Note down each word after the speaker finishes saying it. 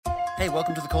Hey,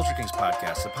 welcome to the Culture Kings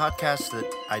podcast, a podcast that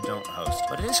I don't host,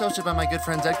 but it is hosted by my good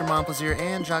friends Edgar Montplaisir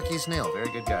and Jacques Snail.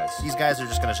 Very good guys. These guys are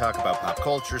just going to talk about pop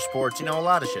culture, sports, a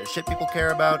lot of shit people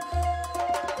care about.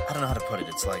 I don't know how to put it.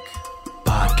 It's like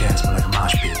podcast, but like a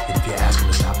mosh pit. And if you're asking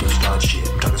to stop, don't start shit.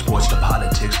 I'm talking sports to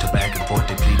politics to back and forth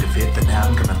to plead the fifth. And now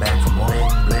I'm coming back for more bling,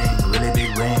 bling, really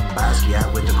big ring.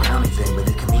 Basquiat with the crowny thing, but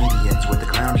the comedians with the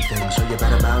clowny thing. So you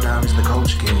better bow down, it's the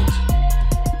Culture Kings.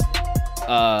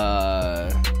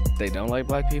 They don't like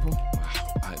black people?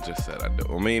 I just said I do.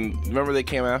 I mean, remember they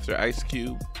came after Ice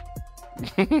Cube?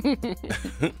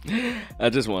 I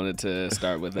just wanted to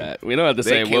start with that. We don't have to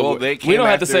say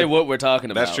what we're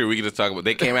talking about. That's true. We can just talk about.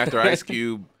 They came after Ice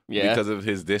Cube Yeah. because of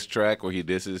his diss track where he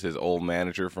disses his old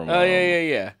manager from.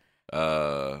 Yeah.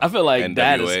 I feel like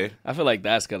NWA. I feel like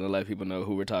that's gonna let people know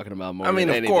who we're talking about more. I mean, than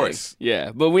of anything. course.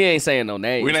 Yeah, but we ain't saying no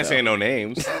names. We're not saying no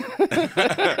names,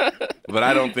 but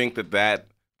I don't think that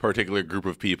particular group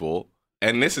of people.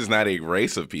 And this is not a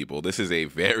race of people. This is a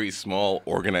very small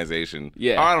organization.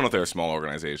 Yeah. I don't know if they're a small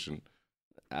organization.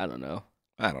 I don't know.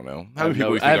 How many people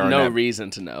I you think have are on no that?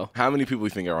 reason to know. How many people you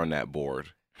think are on that board?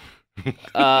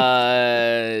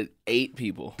 8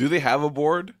 people. Do they have a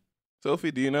board? Sophie,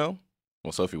 do you know?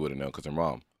 Well, Sophie wouldn't know because her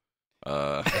mom.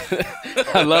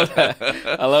 I love that.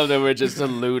 I love that we're just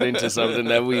alluding to something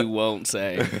that we won't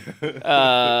say.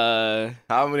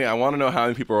 How many? I want to know how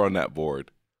many people are on that board,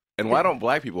 and why don't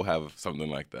black people have something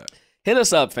like that? Hit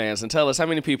us up, fans, and tell us how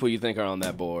many people you think are on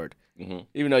that board. Mm-hmm.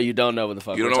 Even though you don't know what the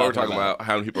fuck You don't know what we're talking about.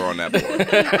 How many people are on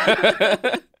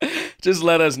that board? Just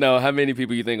let us know how many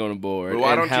people you think on the board, But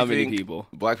why and don't how you many think people.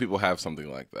 black people have something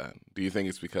like that? Do you think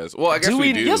it's because? Well, I guess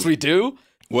we do. Yes, we do.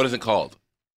 What is it called?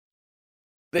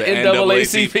 The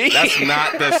NAACP. That's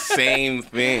not the same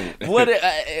thing. What?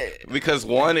 Because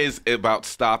one is about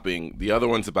stopping, the other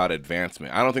one's about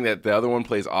advancement. I don't think that the other one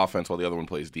plays offense while the other one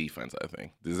plays defense, I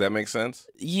think. Does that make sense?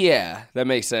 Yeah, that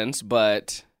makes sense,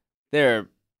 but they're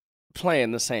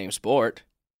playing the same sport.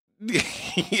 Yeah,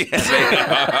 they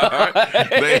are.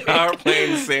 They are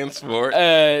playing the same sport.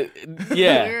 Yeah.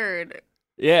 Weird.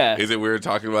 Yeah. Is it weird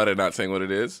talking about it and not saying what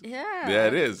it is? Yeah. Yeah,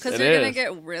 it is. Because It you're going is. to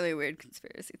get really weird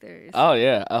conspiracy theories. Oh,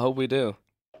 yeah. I hope we do.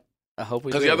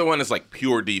 Because the other one is like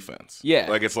pure defense. Yeah.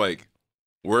 Like it's like,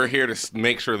 we're here to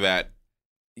make sure that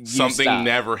something stop.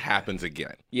 never happens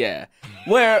again. Yeah.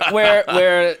 Where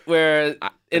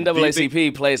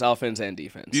NAACP plays offense and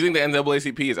defense. Do you think the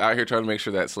NAACP is out here trying to make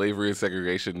sure that slavery and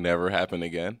segregation never happen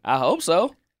again? I hope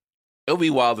so. It'll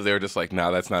be wild that they're just like, nah,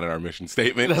 that's not in our mission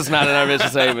statement. That's not in our mission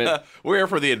statement. We're here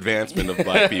for the advancement of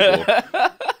black people.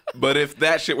 But if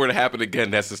that shit were to happen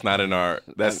again, that's just not in our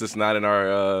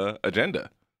agenda.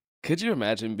 Could you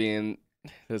imagine being...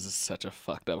 This is such a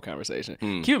fucked up conversation.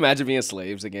 Can you imagine being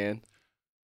slaves again?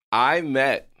 I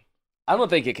don't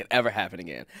think it could ever happen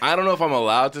again. don't know if I'm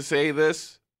allowed to say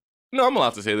this. No, I'm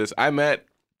allowed to say this. I met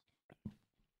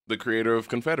the creator of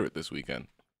Confederate this weekend.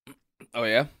 Oh,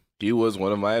 yeah? He was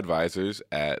one of my advisors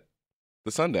at the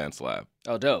Sundance Lab.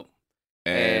 Oh, dope.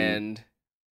 And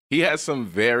he has some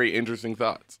very interesting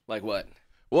thoughts. like what?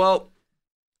 Well,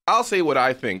 I'll say what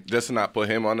I think, just to not put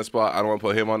him on the spot. I don't want to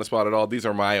put him on the spot at all. These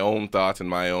are my own thoughts and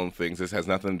my own things. This has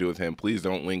nothing to do with him. Please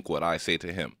don't link what I say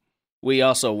to him. We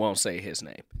also won't say his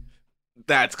name.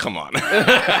 Come on.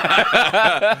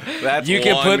 That's You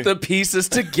can one. put the pieces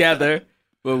together,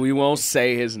 but we won't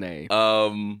say his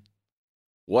name.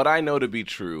 What I know to be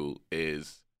true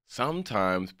is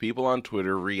sometimes people on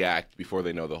Twitter react before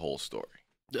they know the whole story.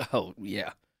 Oh, yeah.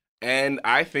 And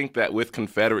I think that with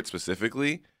Confederate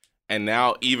specifically, and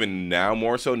even now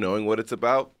more so knowing what it's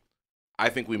about, I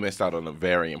think we missed out on a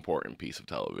very important piece of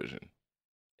television.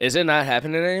 Is it not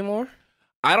happening anymore?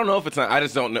 I don't know if it's not. I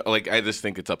just don't know. Like, I just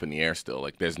think it's up in the air still.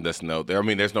 Like, there's no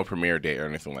premiere date or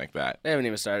anything like that. They haven't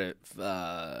even started.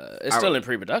 It's still in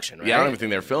pre-production, right? Yeah, I don't even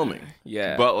think they're filming.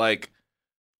 Yeah. But, like,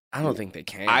 I don't think they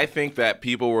can. I think that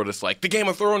people were just like, the Game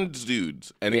of Thrones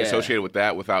dudes, and they Yeah. associated with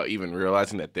that without even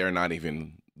realizing that they're not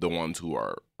even the ones who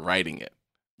are writing it.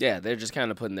 Yeah, they're just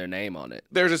kind of putting their name on it.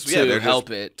 They're just to they're help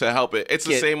just, it. to help it. It's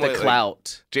the Get same the way.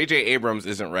 clout. J.J. Abrams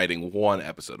isn't writing one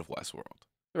episode of Westworld,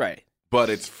 Right. but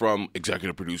it's from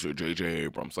executive producer J.J.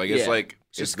 Abrams. Like, it's Yeah. like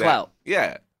Just that- clout.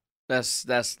 Yeah, That's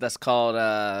called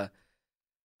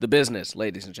the business,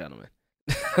 ladies and gentlemen.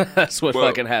 That's what Well,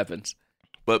 fucking happens.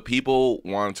 but people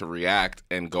wanted to react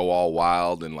and go all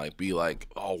wild and like be like,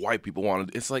 oh, white people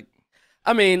wanted. It's like,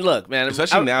 I mean, look, man.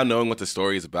 especially now knowing what the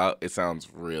story is about, it sounds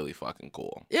really fucking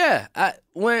cool. Yeah,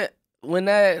 when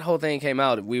that whole thing came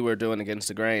out, we were doing Against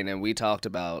the Grain, and we talked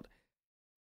about.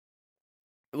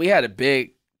 We had a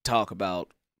big talk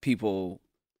about people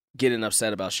getting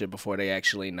upset about shit before they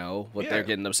actually know what they're Yeah.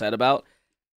 getting upset about.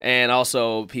 And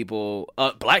also people,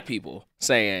 black people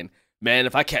saying, man,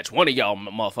 if I catch one of y'all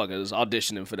motherfuckers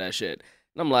auditioning for that shit.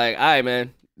 And I'm like, all right,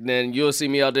 man. Then you'll see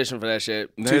me audition for that shit.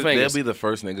 Two fingers. They'll be the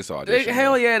first niggas to audition.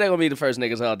 Hell yeah, they're going to be the first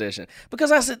niggas to audition.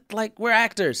 Because I said, like, we're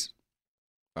actors.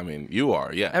 I mean, you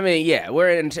are, yeah. I mean, yeah, we're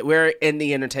in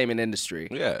the entertainment industry.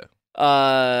 Yeah.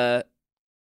 I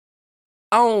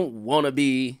don't want to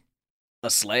be a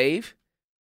slave,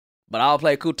 but I'll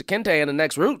play Kunta Kinte in the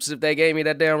next Roots if they gave me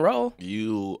that damn role.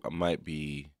 You might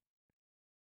be...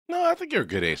 No, I think you're a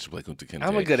good age to play Kunta Kinte.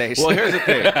 I'm a good age. Well, here's the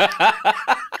thing.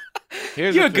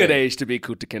 You're a good age to be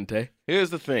Kunta Kinte. Here's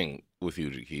the thing with you,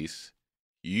 Jaquise.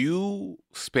 You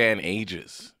span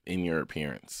ages in your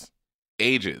appearance.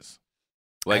 Ages.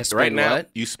 Like right now, what?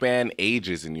 you span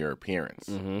ages in your appearance.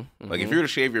 Mm-hmm. Like if you were to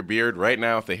shave your beard right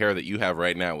now, with the hair that you have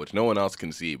right now, which no one else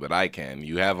can see, but I can,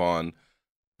 you have on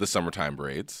the summertime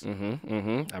braids.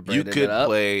 You could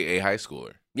play a high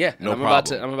schooler. Yeah, no I'm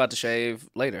problem. I'm about to shave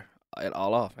later, it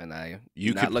all off, and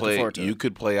You not looking forward to it. You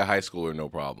could play a high schooler, no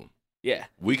problem. Yeah,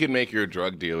 we could make your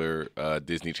drug dealer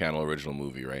Disney Channel original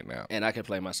movie right now, and I could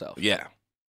play myself. Yeah.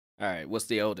 All right, what's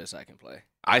the oldest I can play?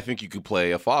 I think you could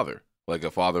play a father, like a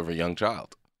father of a young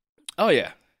child. Oh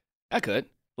yeah, I could.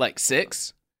 Like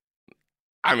 6.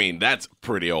 I mean, that's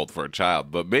pretty old for a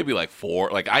child, but maybe like 4.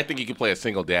 Like I think you could play a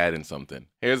single dad in something.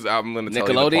 I'm going to tell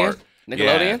you the part.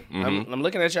 Nickelodeon. Yeah. Mm-hmm. I'm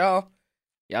looking at y'all.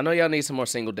 Y'all know y'all need some more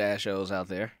single dad shows out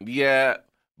there. Yeah,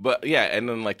 but yeah, and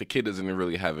then like the kid doesn't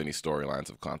really have any storylines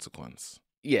of consequence.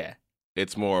 Yeah,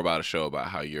 it's more about a show about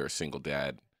how you're a single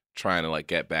dad trying to like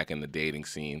get back in the dating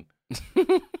scene.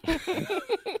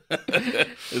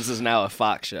 This is now a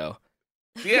Fox show.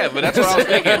 Yeah, but that's what I was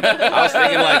thinking.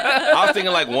 I was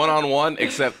thinking like one-on-one,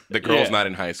 except the girl's not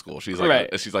in high school. She's like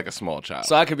she's like a small child.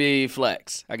 So I could be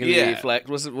Flex. I could be Flex.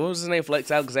 What was his name?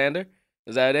 Flex Alexander?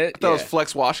 Is that it? I thought it was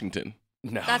Flex Washington.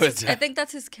 No, I think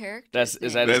that's his character.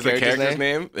 Is that his character's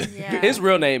name? Yeah. His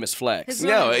real name is Flex.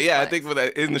 No, yeah, I think for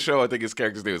that in the show, I think his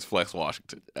character's name is Flex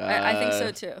Washington. I think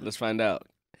so too. Let's find out.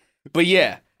 But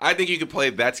yeah, I think you could play.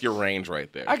 That's your range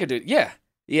right there. I could do. Yeah.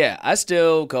 I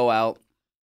still go out.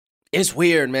 It's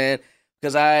weird, man,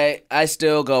 because I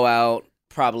still go out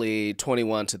probably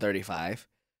 21 to 35,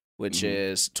 which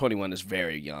is 21 is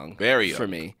very young for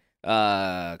me,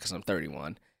 because I'm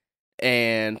 31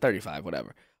 and 35,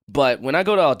 whatever. But when I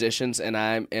go to auditions and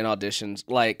I'm in auditions,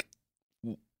 like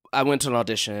I went to an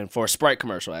audition for a Sprite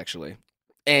commercial actually,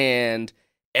 and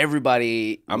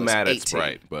everybody I'm was mad 18. at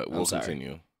Sprite, but we'll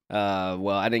continue. Well,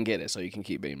 I didn't get it, so you can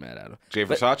keep being mad at him. Jay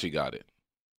Versace got it.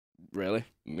 Really?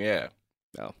 Yeah.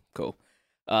 Oh, cool.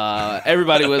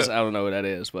 Everybody was, I don't know who that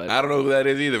is, but I don't know who that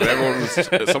is either, but everyone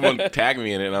was, someone tagged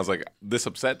me in it, and I was like, this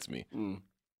upsets me.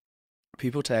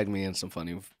 People tagged me in some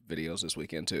funny videos this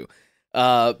weekend, too.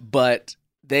 But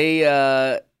they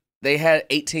had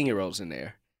 18-year-olds in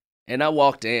there, and I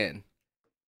walked in.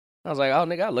 I was like, oh,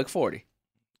 nigga, I look 40.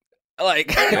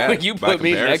 Like, when you put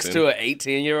me next to an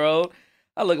 18-year-old,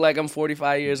 I look like I'm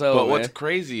 45 years old, But what's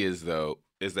crazy is that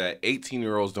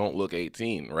 18-year-olds don't look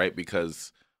 18, right?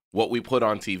 Because what we put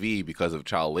on TV because of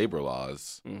child labor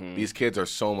laws, these kids are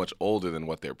so much older than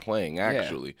what they're playing,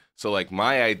 actually. Yeah. So, like,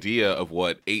 my idea of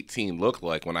what 18 looked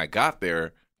like when I got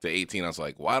there to 18, I was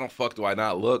like, why the fuck do I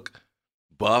not look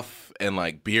buff and,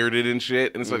 like, bearded and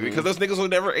shit? And it's like, because those niggas were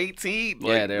never 18. Like,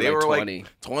 yeah, they were 20.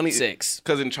 Like 26.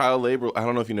 Because in child labor, I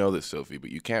don't know if you know this, Sophie,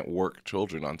 but you can't work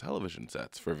children on television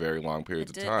sets for very long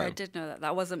periods of time. I did know that.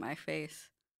 That wasn't my face.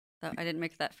 I didn't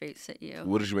make that face at you.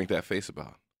 What did you make that face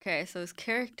about? Okay, so his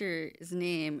character's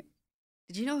name,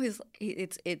 did you know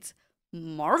it's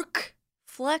Mark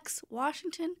Flex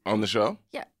Washington? On the show?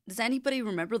 Yeah. Does anybody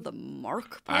remember the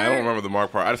Mark part? I don't remember the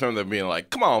Mark part. I just remember them being like,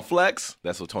 come on, Flex.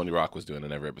 That's what Tony Rock was doing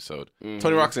in every episode.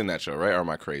 Tony Rock's in that show, right? Or am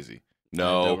I crazy?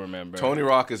 No. I don't remember. Tony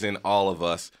Rock is in All of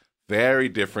Us. Very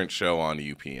different show on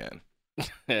UPN.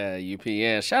 Yeah,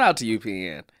 UPN. Shout out to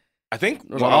UPN. I think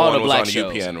all the black was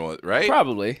shows. on UPN, right?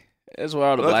 Probably. That's where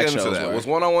all the black shows were. Was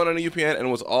One-on-One on UPN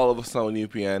and was All of Us on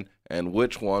UPN? And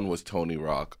which one was Tony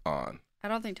Rock on? I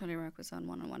don't think Tony Rock was on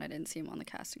One-on-One. I didn't see him on the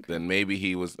casting crew. Then maybe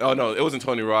he was. Oh, no, it wasn't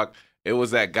Tony Rock. It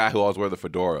was that guy who always wore the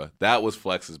fedora. That was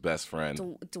Flex's best friend.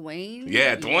 Dwayne?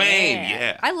 Yeah, Dwayne.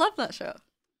 Yeah. I love that show.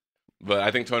 But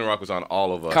I think Tony Rock was on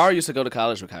All of Us. Carl used to go to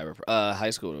college with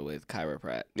high school with Kyra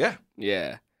Pratt. Yeah.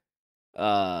 Yeah.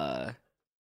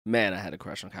 Man, I had a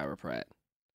crush on Kyra Pratt.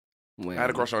 I had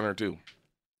a crush on her too.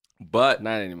 But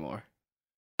not anymore.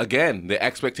 Again, the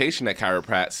expectation that Kyra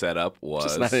Pratt set up was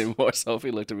just not anymore.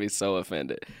 Sophie looked at me so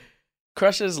offended.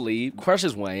 Crushes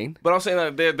Wayne. But I'm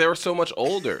saying that they were so much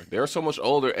older. They were so much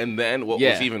older. And then what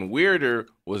was even weirder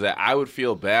was that I would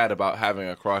feel bad about having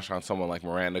a crush on someone like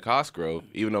Miranda Cosgrove,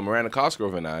 even though Miranda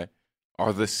Cosgrove and I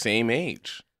are the same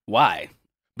age. Why?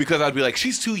 Because I'd be like,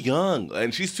 she's too young,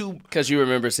 and she's too... Because you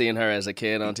remember seeing her as a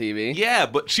kid on TV? Yeah,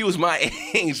 but she was my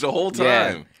age the whole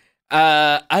time.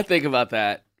 Yeah. I think about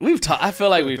that. I feel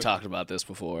like we've talked about this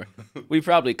before. We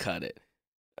probably cut it.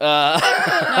 No.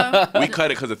 We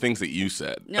cut it because of things that you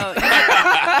said. No,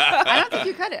 I don't think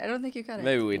you cut it. I don't think you cut it.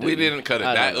 Maybe we did. We didn't cut it.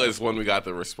 That was when we got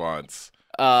the response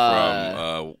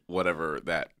from whatever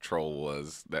that troll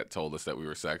was that told us that we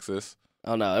were sexist.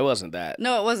 Oh, no, it wasn't that.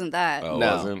 No, it wasn't that. Oh, it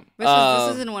No. wasn't?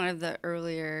 This is in one of the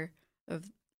earlier of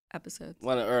episodes.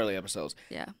 One of the early episodes.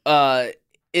 Yeah.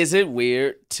 Is it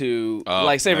weird to,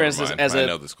 say, for instance, I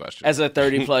know this question. as a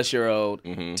 30-plus-year-old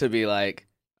Mhm. to be like,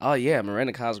 oh, yeah,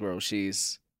 Miranda Cosgrove,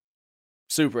 she's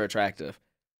super attractive.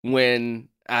 When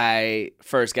I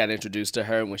first got introduced to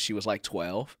her when she was like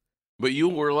 12. But you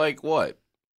were like, what,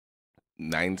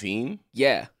 19?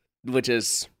 Yeah, which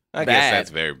is I bad. guess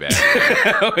that's very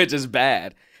bad. Which is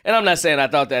bad. And I'm not saying I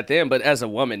thought that then, but as a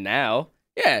woman now,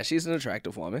 yeah, she's an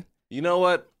attractive woman. You know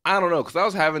what? I don't know, because I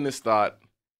was having this thought.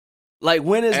 Like,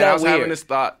 when is And that I was weird? having this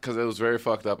thought because it was very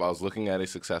fucked up. I was looking at a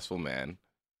successful man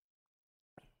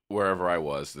wherever I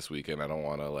was this weekend. I don't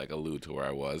want to allude to where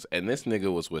I was. And this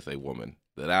nigga was with a woman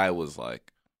that I was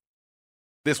like,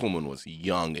 this woman was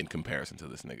young in comparison to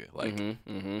this nigga. Like,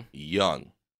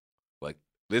 young. Like,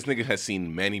 this nigga has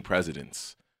seen many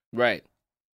presidents. Right.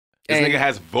 This And- nigga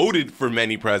has voted for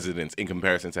many presidents in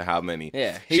comparison to how many.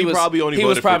 Yeah. He was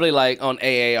probably like on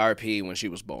AARP when she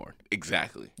was born.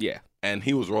 Exactly. Yeah. And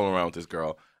he was rolling around with this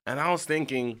girl. And I was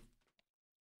thinking,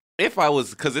 if I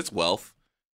was, because it's wealth,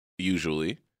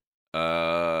 usually,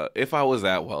 if I was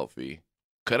that wealthy,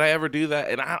 could I ever do that?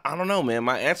 And I don't know, man.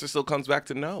 My answer still comes back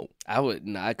to no.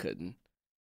 I couldn't.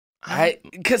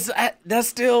 Because that's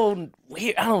still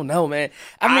weird. I don't know, man.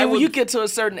 I mean, when you get to a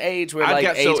certain age where I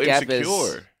get age so gap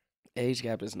insecure. age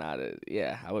gap is not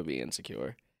I would be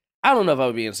insecure. I don't know if I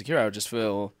would be insecure. I would just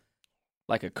feel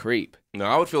like a creep. No,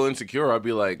 I would feel insecure. I'd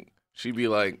be like, she'd be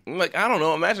like, I don't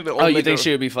know. Imagine the old Oh, you nigga- think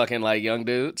she would be fucking like young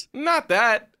dudes? Not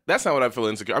that. That's not what I feel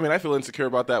insecure. I mean, I feel insecure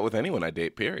about that with anyone I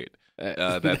date, period.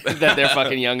 That they're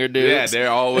fucking younger dudes? Yeah,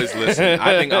 they're always listening.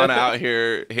 I think Anna out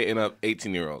here hitting up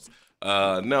 18-year-olds.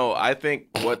 No, I think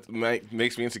what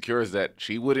makes me insecure is that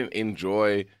she wouldn't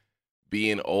enjoy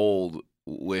being old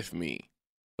with me.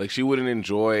 Like, she wouldn't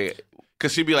enjoy,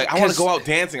 because she'd be like, I want to go out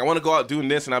dancing. I want to go out doing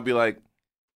this. And I'd be like,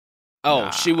 oh, nah.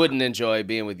 she wouldn't enjoy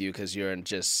being with you because you're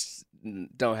just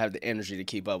don't have the energy to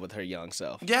keep up with her young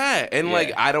self. yeah. And,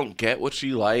 I don't get what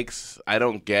she likes. I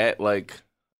don't get,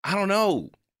 I don't know.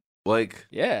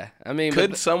 Yeah, I mean,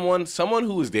 Could someone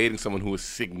who is dating someone who is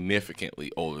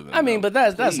significantly older than I mean, them, but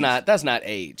that's please. not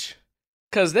age,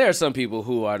 because there are some people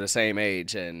who are the same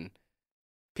age and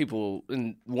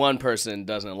one person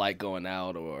doesn't like going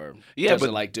out or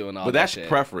doesn't like doing all. But that that's shit.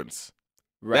 preference.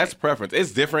 Right. That's preference.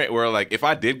 It's different. Where if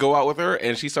I did go out with her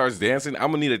and she starts dancing,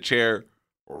 I'm gonna need a chair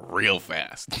real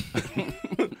fast. I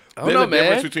don't There's know, a difference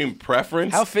man. between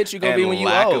preference. How fit you gonna and be when you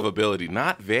lack old? of ability?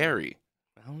 Not very.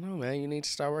 I don't know, man. You need to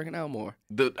start working out more.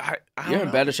 I You're don't in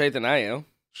know. better shape than I am.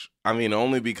 I mean,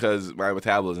 only because my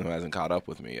metabolism hasn't caught up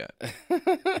with me yet.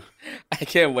 I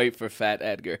can't wait for Fat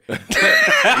Edgar. He's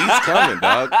coming,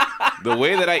 dog. The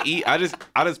way that I eat, I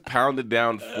just pounded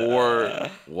down 4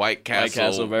 White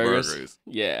Castle burgers.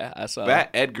 Yeah, I saw. Fat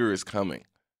Edgar is coming.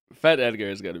 Fat Edgar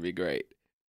is gonna be great.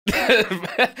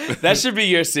 That should be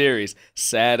your series.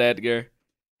 Sad Edgar,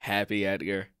 Happy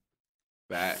Edgar,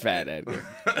 Fat Edgar.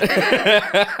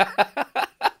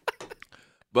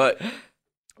 But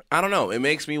I don't know. It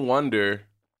makes me wonder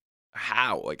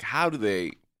how do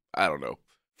they, I don't know.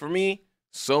 For me,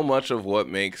 so much of what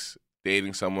makes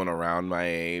dating someone around my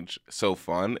age so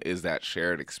fun is that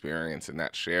shared experience and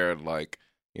that shared, it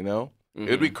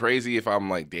would be crazy if I'm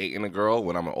dating a girl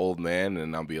when I'm an old man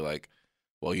and I'll be like,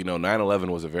 well, 9/11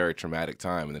 was a very traumatic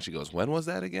time. And then she goes, when was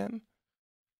that again?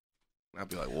 I'd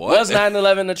be like, what? Was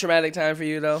 9/11 a traumatic time for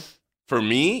you though? For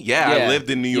me, yeah, I lived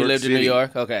in New York You lived City. in New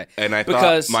York? Okay. And I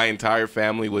Because- thought my entire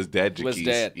family was dead, Jaquise. Was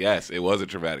dead. Yes, it was a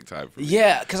traumatic time for me.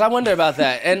 Yeah, because I wonder about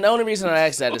that. And the only reason I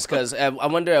asked that is because I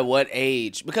wonder at what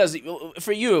age, because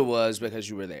for you it was because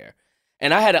you were there.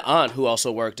 And I had an aunt who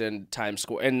also worked in Times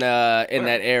Square, in that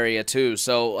area too.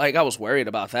 So I was worried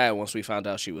about that once we found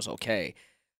out she was okay.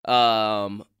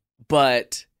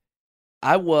 But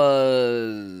I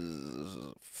was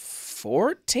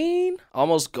 14,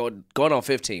 almost going on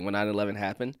 15 when 9/11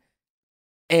 happened.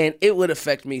 And it would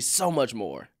affect me so much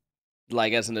more,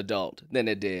 as an adult, than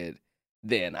it did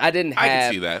then. I didn't I can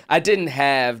have see that. I didn't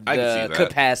have I can the see that.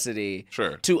 capacity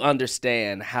Sure. to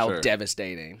understand how Sure.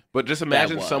 devastating. But just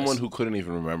imagine was. someone who couldn't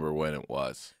even remember when it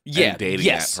was. Yeah, and dating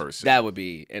yes, that person. that would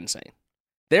be insane.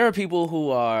 There are people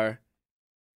who are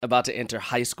about to enter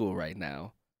high school right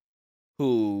now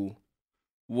who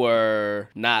were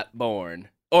not born,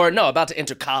 or no, about to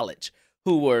enter college,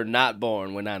 who were not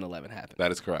born when 9/11 happened.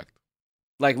 That is correct.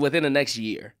 Like within the next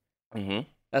year. Mm-hmm.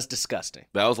 That's disgusting.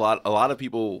 That was a lot of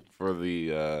people for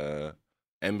the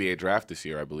NBA draft this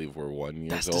year, I believe, were 1 year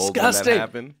That's old disgusting. when that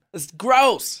happened. It's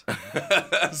gross.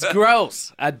 It's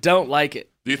gross. I don't like it.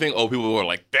 Do you think people were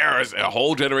like, there is a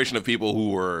whole generation of people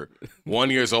who were 1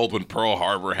 year old when Pearl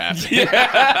Harbor happened?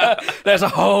 Yeah. There's a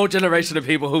whole generation of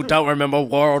people who don't remember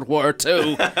World War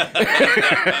II.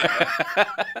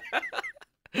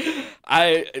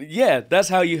 That's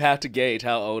how you have to gauge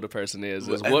how old a person is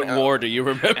what war do you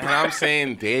remember? And I'm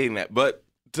saying dating that. But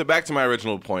back to my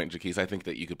original point, Jaquise, I think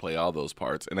that you could play all those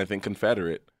parts. And I think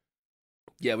Confederate.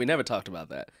 Yeah, we never talked about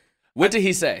that. What did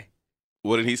he say?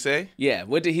 What did he say? Yeah,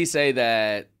 what did he say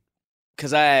that,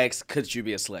 because I asked, could you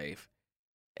be a slave?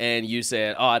 And you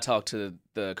said, I talked to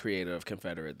the creator of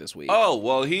Confederate this week. Oh,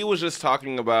 well, he was just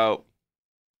talking about,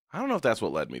 I don't know if that's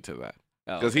what led me to that.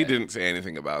 Oh, Because he didn't say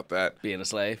anything about that. Being a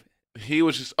slave? He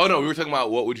was just, we were talking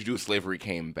about what would you do if slavery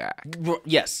came back.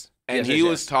 Yes. And Yes, he yes,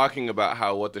 was yes. talking about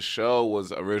how what the show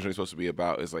was originally supposed to be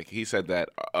about is like, he said that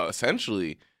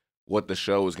essentially what the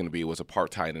show was going to be was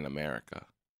apartheid in America.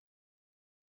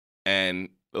 And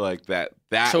like that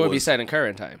So it would be was, set in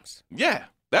current times. yeah,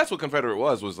 that's what Confederate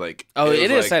was like. Oh,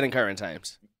 it is like, set in current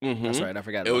times. mhm. That's right, I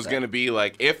forgot It about was that. going to be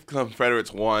like if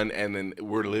Confederates won and then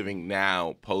we're living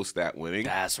now post that winning.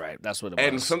 That's right, that's what it was.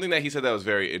 And something that he said that was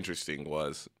very interesting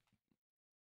was,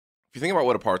 if you think about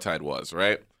what apartheid was,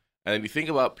 right? And then you think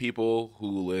about people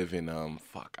who live in,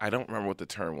 I don't remember what the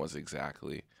term was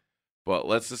exactly, but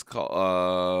let's just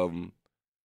call,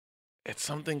 it's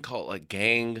something called like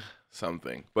gang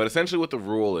something. But essentially what the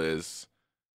rule is,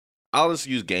 I'll just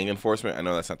use gang enforcement. I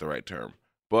know that's not the right term.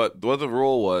 But what the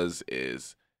rule was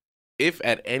is, if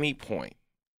at any point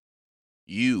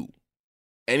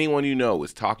anyone you know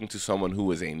is talking to someone who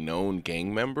is a known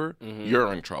gang member,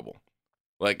 you're in trouble.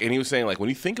 Like, and he was saying, like, when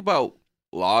you think about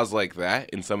laws like that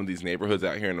in some of these neighborhoods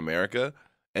out here in America,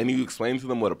 and you explain to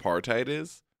them what apartheid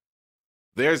is,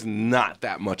 there's not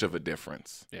that much of a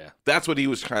difference. Yeah. That's what he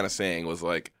was kind of saying, was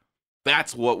like,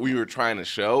 that's what we were trying to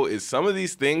show, is some of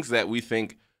these things that we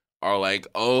think are like,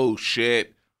 oh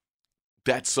shit,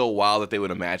 that's so wild that they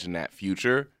would imagine that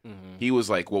future. He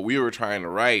was like, what we were trying to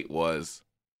write was,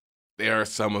 there are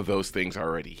some of those things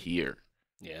already here.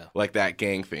 Yeah. Like that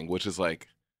gang thing, which is like,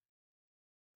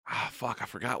 I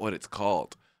forgot what it's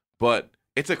called. But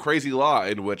it's a crazy law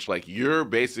in which, like, you're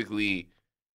basically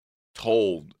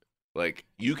told, like,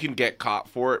 you can get caught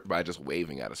for it by just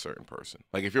waving at a certain person.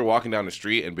 Like, if you're walking down the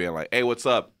street and being like, hey, what's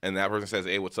up? And that person says,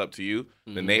 hey, what's up to you?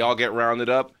 Then they all get rounded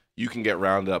up. You can get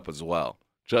rounded up as well,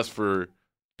 just for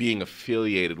being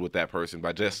affiliated with that person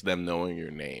by just them knowing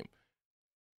your name.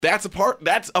 That's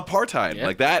apartheid. Yeah.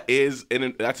 Like,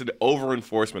 that's an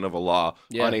over-enforcement of a law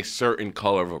on a certain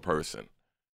color of a person.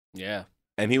 Yeah.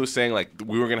 And he was saying, like,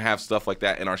 we were going to have stuff like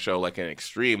that in our show, like an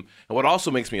extreme. And what also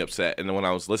makes me upset, and then when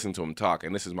I was listening to him talk,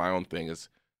 and this is my own thing, is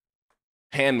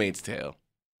Handmaid's Tale.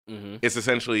 It's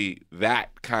essentially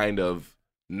that kind of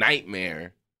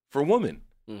nightmare for women.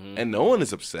 And no one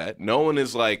is upset. No one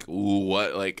is like, ooh,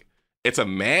 what? Like, it's a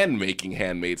man making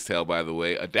Handmaid's Tale, by the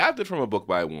way, adapted from a book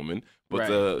by a woman, but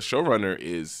the showrunner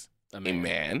is a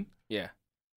man. Yeah.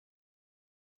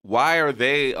 Why are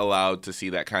they allowed to see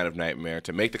that kind of nightmare,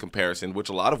 to make the comparison, which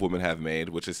a lot of women have made,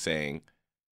 which is saying,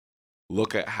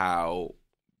 look at how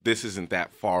this isn't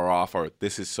that far off, or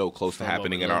this is so close to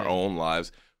happening in our own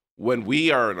lives, when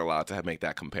we aren't allowed to make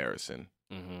that comparison?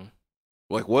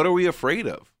 Like, what are we afraid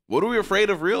of? What are we afraid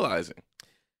of realizing?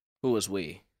 Who is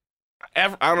we? I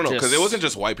don't know, because it wasn't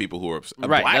just white people who were upset.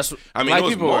 Right. Black, I mean, it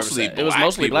was mostly it was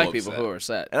mostly black people upset. who were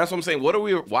upset. And that's what I'm saying.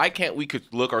 Why can't we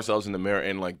could look ourselves in the mirror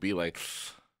and like be like,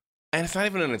 and it's not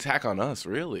even an attack on us,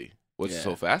 really, which is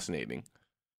so fascinating.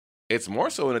 It's more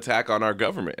so an attack on our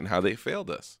government and how they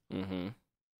failed us.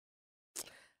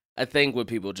 I think what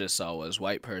people just saw was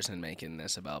white person making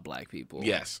this about black people.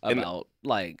 Yes. And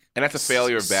that's a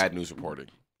failure of bad news reporting.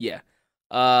 Yeah.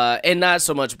 And not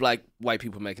so much white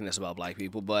people making this about black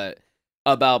people, but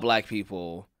about black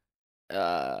people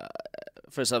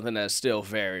for something that's still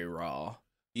very raw.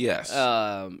 Yes.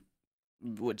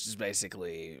 Which is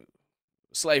basically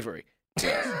slavery.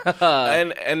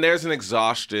 And there's an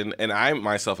exhaustion, and I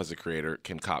myself as a creator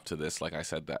can cop to this. Like I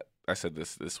said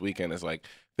this weekend, is like,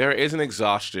 there is an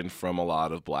exhaustion from a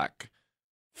lot of black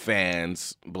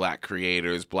fans, Black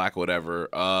creators, Black whatever,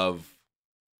 of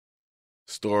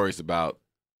stories about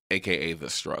AKA the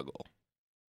struggle.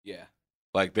 Yeah.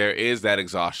 Like there is that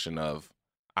exhaustion of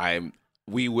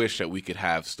we wish that we could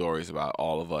have stories about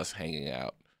all of us hanging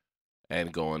out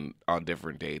and going on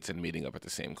different dates and meeting up at the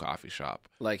same coffee shop.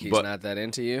 Like he's not that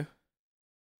into you?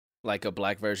 Like a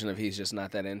Black version of he's just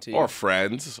not that into you? Or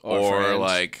Friends, or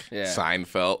like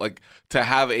Seinfeld. Like to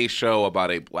have a show about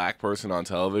a Black person on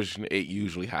television, it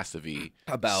usually has to be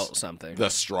about something. The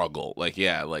struggle. Like,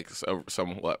 yeah, like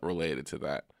somewhat related to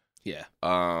that. Yeah.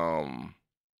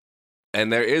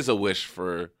 And there is a wish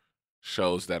for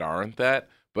shows that aren't that,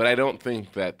 but I don't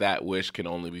think that wish can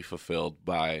only be fulfilled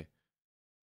by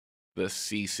the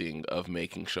ceasing of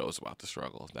making shows about the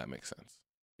struggle, if that makes sense.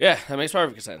 Yeah, that makes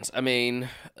perfect sense. I mean,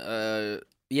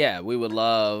 yeah, we would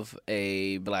love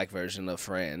a Black version of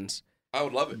Friends. I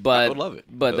would love it. But, I would love it.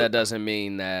 But that doesn't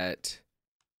mean that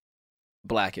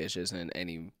Blackish isn't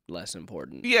any less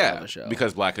important of a show.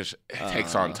 Because Blackish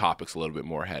takes on topics a little bit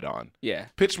more head on. Yeah.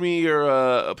 Pitch me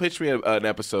an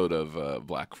episode of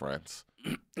Black Friends.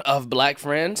 Of Black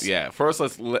Friends? Yeah. First,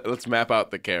 let's map out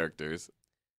the characters.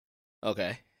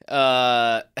 Okay.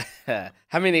 How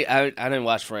many? I didn't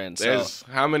watch Friends. There's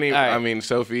how many? Right. I mean,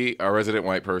 Sophie, our resident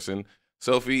white person.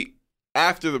 Sophie,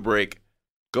 after the break,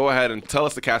 go ahead and tell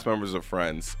us the cast members of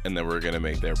Friends, and then we're gonna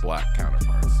make their Black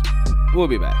counterparts. We'll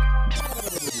be back.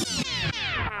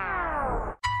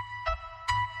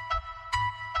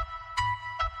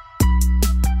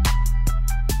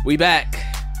 We back.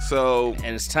 So,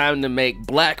 and it's time to make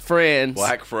Black Friends.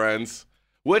 Black Friends,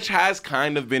 which has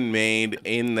kind of been made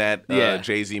in that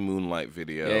Jay-Z Moonlight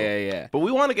video. Yeah. But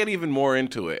we want to get even more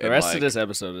into it. The rest of this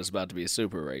episode is about to be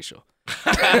super racial.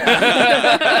 And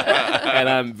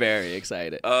I'm very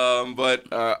excited. But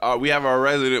we have our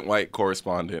resident white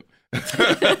correspondent,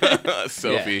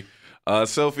 Sophie.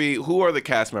 Sophie, who are the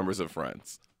cast members of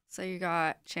Friends? So you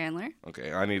got Chandler.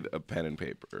 Okay, I need a pen and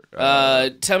paper.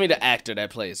 Tell me the actor that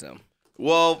plays them.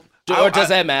 Well, or does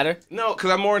that matter? No, because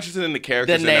I'm more interested in the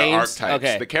characters and their archetypes.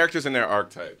 Okay. The characters and their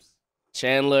archetypes.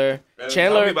 Chandler.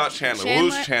 Tell me about Chandler.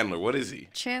 Who's Chandler? What is he?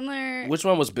 Chandler. Which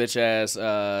one was bitch ass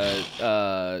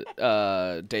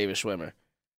David Schwimmer?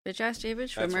 Bitch ass David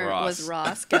Schwimmer was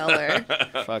Ross Geller.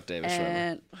 Fuck David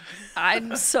Schwimmer.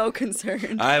 I'm so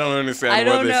concerned. I don't understand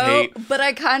this hate. But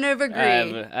I kind of agree.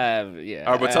 Yeah.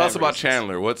 All right, but tell us about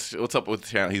Chandler. What's up with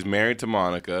Chandler? He's married to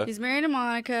Monica.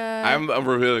 I'm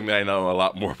revealing that I know a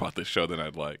lot more about this show than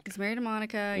I'd like. He's married to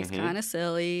Monica. He's kind of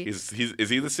silly. Is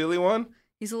he the silly one?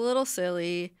 He's a little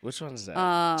silly. Which one's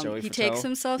that? He takes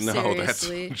himself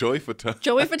seriously. That's Joey Fatone.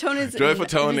 Joey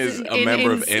Fatone is a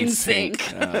member of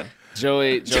NSYNC.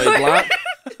 Joey Blanc.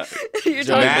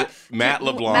 Matt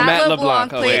LeBlanc. Matt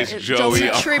LeBlanc plays Joey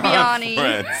Tribbiani.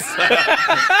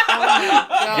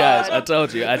 Guys, I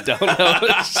told you I don't know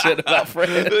shit about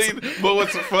Friends. But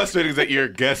what's frustrating is that you're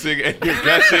guessing, and you're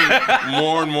guessing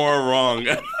more and more wrong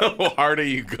the harder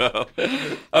you go.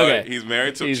 Okay, he's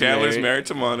married to Chandler's married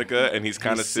to Monica, and he's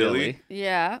kind of silly.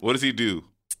 Yeah. What does he do?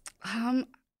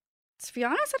 To be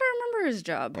honest, I don't remember his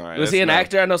job. Right, was he an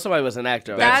actor? I know somebody was an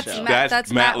actor.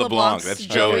 That's Matt LeBlanc. That's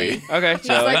Joey. Okay, he's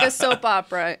like a soap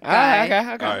opera guy. Okay.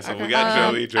 All right, so we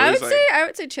got Joey. I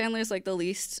would say Chandler's like the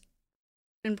least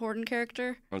important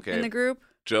character in the group.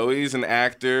 Joey's an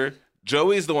actor.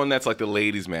 Joey's the one that's like the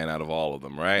ladies' man out of all of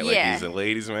them, right? Like he's a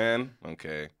ladies' man.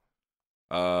 Okay.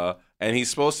 And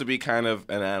he's supposed to be kind of,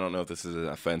 and I don't know if this is an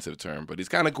offensive term, but he's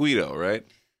kind of Guido, right?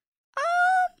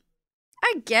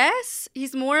 I guess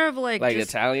he's more of like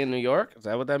Italian New York. Is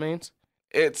that what that means?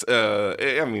 It's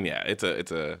I mean, yeah, it's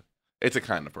a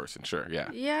kind of person, sure, yeah.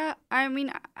 Yeah, I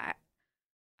mean,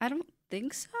 I don't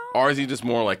think so. Or is he just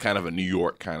more like kind of a New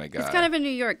York kind of guy? He's kind of a New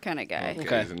York kind of guy.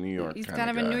 Okay, he's a New York. He's kind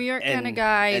of a New York kind of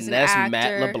guy. He's and that's an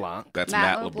actor. Matt LeBlanc. That's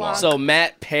Matt LeBlanc. So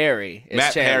Matt Perry is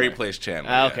Matt Chandler. Perry plays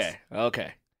Chandler.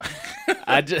 Okay.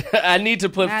 I need to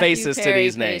put faces to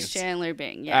these names. Chandler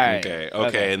Bing. Yeah. Right.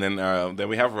 Okay. And then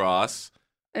we have Ross.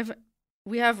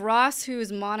 We have Ross, who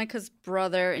is Monica's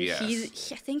brother, and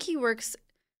I think he works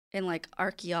in like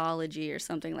archaeology or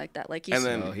something like that. Like he's a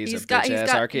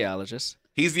bitch-ass archaeologist.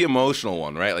 He's the emotional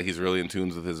one, right? Like he's really in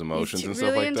tune with his emotions and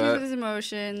stuff like that. Really in tune with his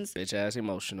emotions. Bitch-ass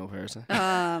emotional person.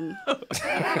 Damn.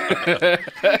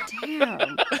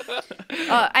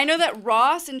 I know that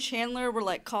Ross and Chandler were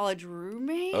like college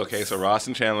roommates. Okay, so Ross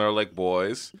and Chandler are like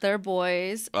boys. They're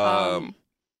boys.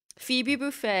 Phoebe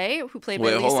Buffay, who played by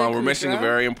Lisa hold on. Kudrow. We're missing a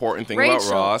very important thing about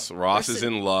Ross. Ross is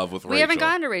in love with Rachel. We haven't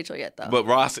gotten to Rachel yet, though. But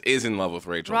Ross is in love with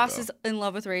Rachel. Ross is in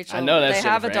love with Rachel. I know that. They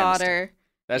have a daughter.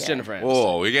 That's Jennifer Aniston.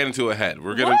 Whoa, we're getting too ahead.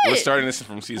 We're starting this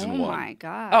from season 1. Oh my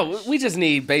god. Oh, we just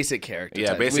need basic character. Yeah,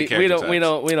 types. basic we character. We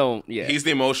don't. Yeah. He's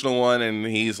the emotional one, and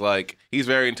he's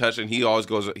very in touch, and he always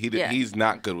goes. He's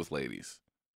not good with ladies.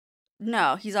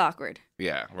 No, he's awkward.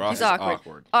 Yeah, Ross He's is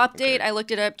awkward. Update: I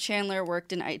looked it up. Chandler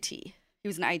worked in IT. He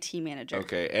was an IT manager.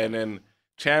 Okay, and then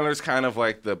Chandler's kind of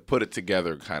like the put it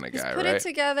together kind of guy, put right? it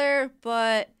together,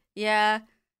 but yeah.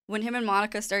 When him and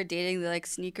Monica start dating, they like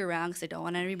sneak around because they don't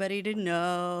want anybody to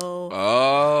know.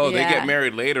 Oh, Yeah. they get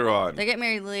married later on. They get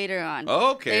married later on.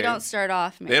 Okay. They don't start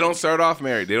off married. They don't start off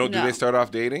married. They don't. No. Do they start off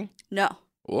dating? No.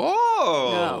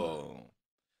 Whoa. No.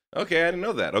 Okay, I didn't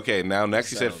know that. Okay, now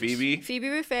next you said Phoebe. Phoebe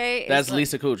Buffay. That's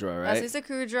Lisa Kudrow, right? That's Lisa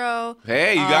Kudrow.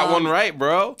 Hey, you got one right,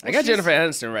 bro. I got Jennifer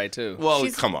Aniston right too. Well,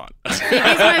 come on.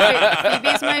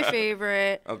 Phoebe's my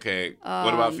favorite. Okay,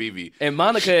 what about Phoebe? And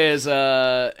Monica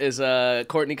is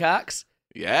Courtney Cox.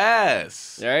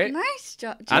 Yes. Right? Nice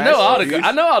job. I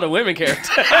know all the women characters.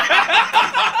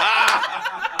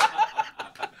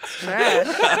 Trash.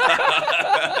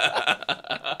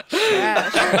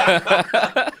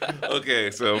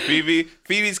 Okay, so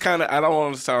Phoebe's kind of, I don't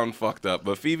want to sound fucked up,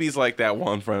 but Phoebe's like that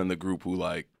one friend in the group who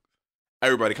like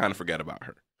everybody kind of forget about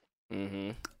her.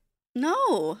 Mm-hmm.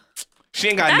 No. She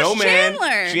ain't got That's no man.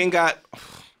 Chandler. She ain't got.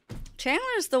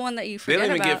 Chandler's the one that you They forget don't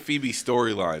even about. get Phoebe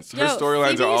storylines. Her Yo, storylines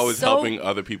Phoebe's are always so- helping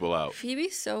other people out.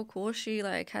 Phoebe's so cool. She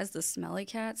like has the Smelly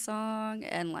Cat song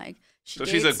and like So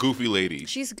she's a goofy lady.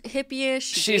 She's hippie-ish.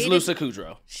 She's Lisa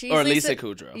Kudrow. Lisa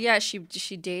Kudrow. Yeah, she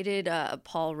dated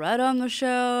Paul Rudd on the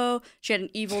show. She had an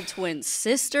evil twin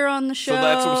sister on the show. So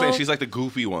that's what I'm saying. She's like the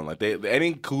goofy one. Like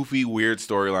any goofy weird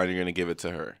storyline, you're gonna give it to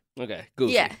her. Okay,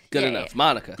 goofy. Yeah, Good yeah, enough. yeah.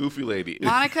 Monica. Goofy lady.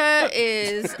 Monica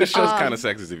is This show's kind of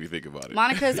sexist if you think about it.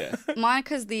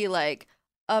 Monica's the like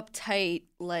uptight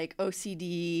like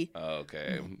OCD.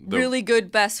 Okay. Really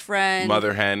good best friend.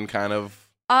 Mother hen kind of.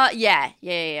 Yeah.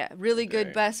 Really good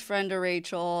Okay. best friend to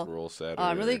Rachel. Rule setter.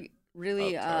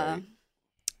 Really uptight.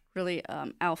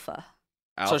 alpha.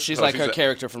 So she's like her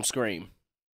character from Scream.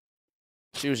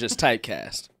 She was just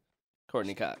typecast.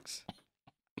 Courtney Cox.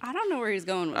 I don't know where he's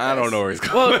going with this. I don't know where he's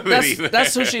going. Well, with it either.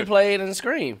 that's who she played in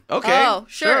Scream. Okay. Oh,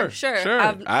 sure. Sure.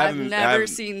 I've never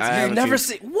seen. You've never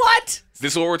seen what?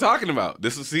 This is what we're talking about.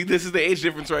 This is the age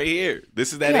difference right here.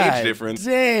 This is that age difference.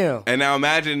 Damn. And now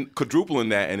imagine quadrupling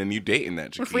that and then you dating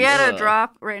that chick. If we had a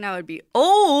drop right now, it'd be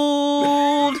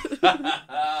old.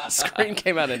 Scream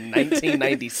came out in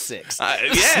 1996. I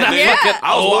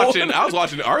was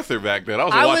watching Arthur back then. I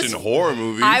was watching horror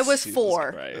movies. I was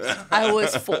 4. Christ. I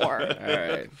was 4. All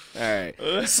right.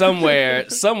 Somewhere,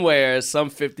 some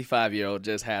 55-year-old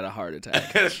just had a heart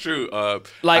attack. That's true.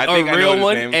 Like I think a I know real his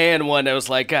one name. and one that was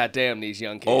like, God damn, these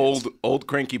young kids. Old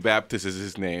Cranky Baptist is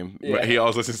his name. Yeah. He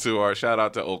always listens to our shout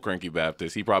out to Old Cranky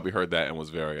Baptist. He probably heard that and was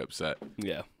very upset.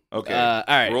 Yeah. Okay. All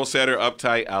right. Rule setter,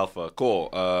 uptight, alpha. Cool.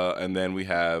 And then we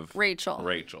have Rachel.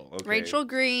 Okay. Rachel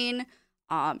Green.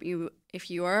 If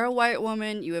you are a white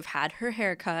woman, you have had her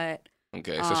haircut.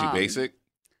 Okay. So she basic.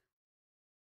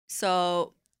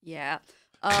 So yeah.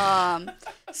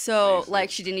 So like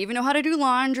she didn't even know how to do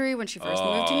laundry when she first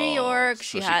moved to New York.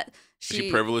 So She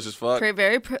privileged as fuck.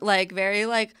 Very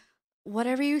like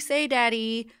whatever you say,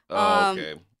 daddy.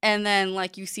 Okay. And then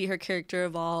like you see her character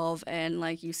evolve, and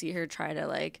like you see her try to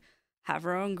like have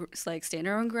her own like stand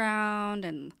her own ground,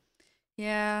 and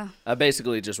yeah. I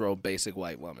basically just wrote basic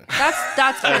white woman.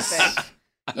 That's perfect.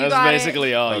 You That's got it.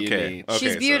 basically all you need. Okay,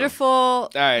 She's so- beautiful. All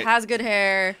right. Has good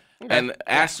hair. And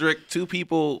asterisk, 2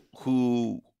 people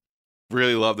who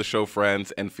really love the show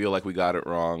Friends and feel like we got it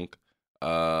wrong.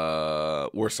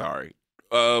 We're sorry.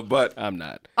 But I'm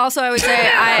not. Also, I would say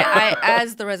I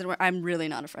as the resident, I'm really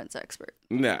not a Friends expert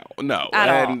no. at all.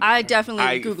 And I definitely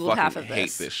I Googled fucking half of hate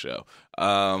this. this show.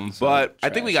 But I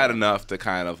think we got enough to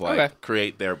kind of like Okay.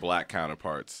 create their black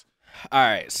counterparts. All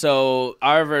right. So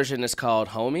our version is called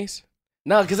Homies.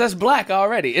 No, because that's black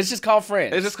already. It's just called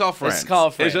Friends. It's just called Friends. It's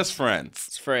called Friends. It's just Friends.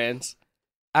 It's Friends.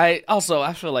 I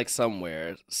feel like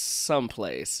somewhere,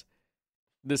 someplace,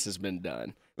 this has been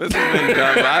done. This has been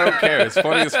done, but I don't care. It's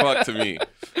funny as fuck to me.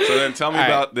 So then tell me All right.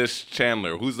 about this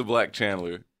Chandler. Who's the black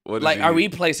Chandler? What is Like, he? are we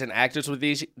placing actors with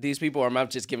these people, or am I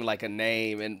just giving like a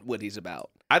name and what he's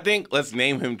about? I think let's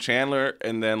name him Chandler,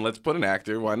 and then let's put an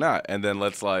actor. Why not? And then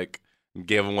let's like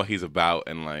give him what he's about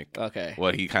and like Okay.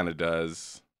 what he kind of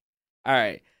does. All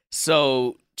right.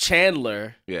 So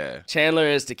Chandler Yeah.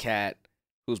 is the cat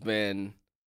who's been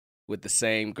with the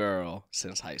same girl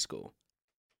since high school.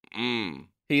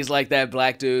 He's like that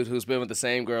black dude who's been with the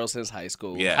same girl since high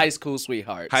school. Yeah. High school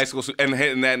sweethearts. High school,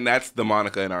 and then that's the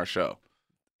Monica in our show.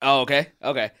 Oh, okay.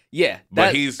 Yeah.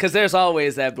 But he's because there's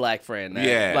always that black friend that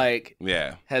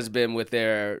yeah has been with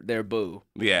their boo.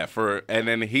 Yeah, and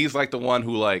then he's like the one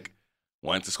who like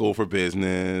went to school for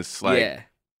business. Like, yeah.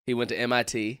 He went to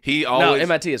MIT.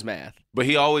 MIT is math. But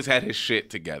he always had his shit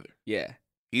together. Yeah.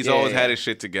 He's always had his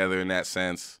shit together in that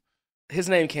sense. His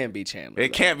name can't be Chandler.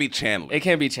 It can't be Chandler. It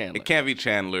can't be Chandler. It can't be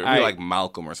Chandler. It'd be like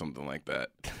Malcolm or something like that.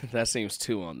 That seems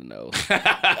too on the nose.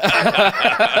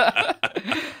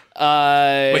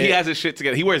 But he has his shit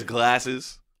together. He wears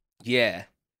glasses. Yeah.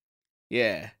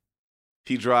 Yeah.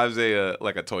 He drives a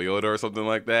Toyota or something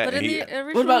like that. But in the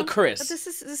original, what about Chris?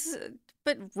 But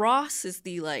but Ross is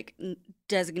the like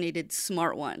designated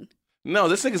smart one. No,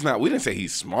 this nigga's not. We didn't say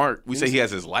he's smart. We say he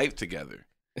has his life together.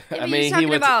 Yeah, I mean, he's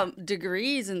talking about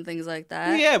degrees and things like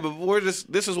that. Yeah, but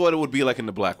this is what it would be like in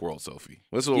the black world, Sophie.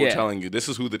 This is what we're telling you. This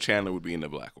is who the Chandler would be in the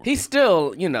black world. He's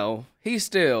still, he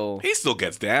still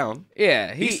gets down.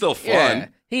 Yeah, he's still fun.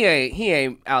 Yeah. He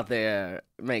ain't out there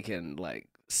making like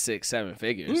 6-7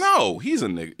 figures. No, he's a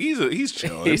nigga. He's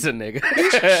chilling. He's a nigga.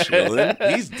 He's chilling.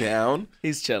 He's down.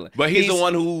 He's chilling. But he's the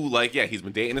one who he's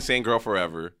been dating the same girl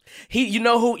forever. You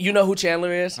know who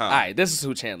Chandler is? Huh. All right, this is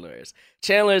who Chandler is.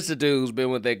 Chandler is the dude who's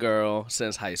been with that girl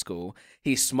since high school.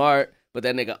 He's smart, but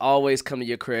that nigga always come to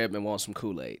your crib and want some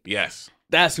Kool-Aid. Yes.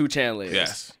 That's who Chandler is.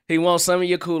 Yes. He wants some of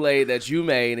your Kool-Aid that you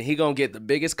made, and he gonna get the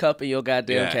biggest cup in your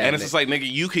goddamn cabinet. And it's just like, nigga,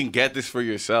 you can get this for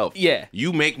yourself. Yeah.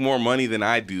 You make more money than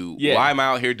I do. Yeah. Why am I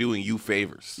out here doing you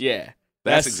favors? Yeah.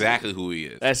 That's exactly who he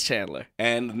is. That's Chandler.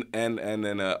 And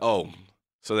then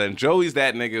so then Joey's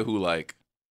that nigga who like,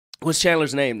 what's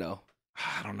Chandler's name though?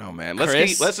 I don't know, man.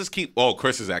 Chris? Let's just keep. Oh,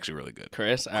 Chris is actually really good.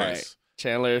 Chris. All right.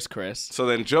 Chandler is Chris. So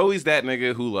then Joey's that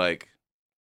nigga who like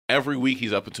every week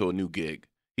he's up into a new gig.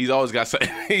 He's always got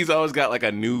like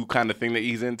a new kind of thing that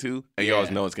he's into, and you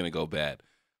always know it's gonna go bad.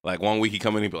 Like one week he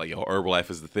come in and be like, "Yo, Herbalife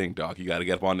is the thing, dog. You got to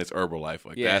get up on this Herbalife."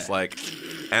 Like that's like,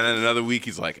 and then another week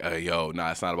he's like, "Yo,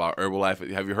 nah, it's not about Herbalife.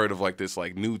 Have you heard of like this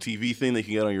like new TV thing that you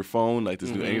can get on your phone? Like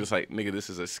this new?" And you're just like, "Nigga, this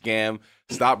is a scam.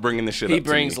 Stop bringing this shit up." He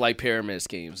brings like pyramid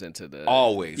schemes into the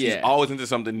always. Yeah. He's always into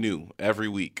something new every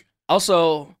week.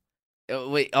 Also,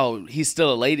 he's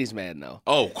still a ladies' man though.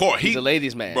 Oh, of course, he's a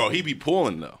ladies' man, bro. He be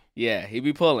pulling though. Yeah, he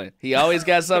be pulling. He always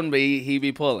got something, but he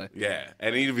be pulling. Yeah,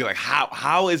 and he'd be like,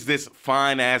 how is this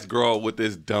fine ass girl with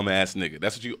this dumb ass nigga?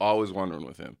 That's what you always wondering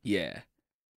with him. Yeah,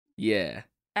 yeah.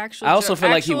 I also feel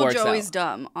like he works out. Joey's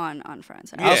dumb on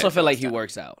Friends. I also feel like he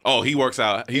works out. Oh, he works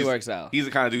out. He works out. He's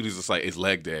the kind of dude who's just like, it's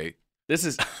leg day. This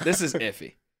is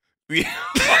iffy.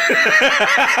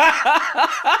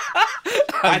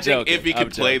 I think if he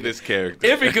could play this character,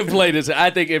 if he could play this, I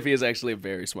think if he is actually a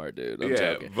very smart dude. I'm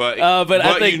joking. But I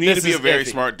think you need to be a very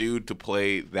smart dude to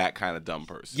play that kind of dumb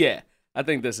person. Yeah, I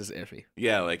think this is iffy.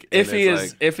 Yeah, like if he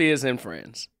is in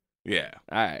Friends. Yeah.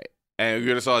 All right. And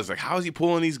you're just always like, how is he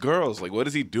pulling these girls? Like, what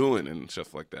is he doing and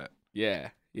stuff like that? Yeah.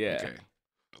 Yeah.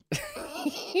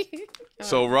 Okay.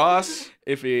 So Ross,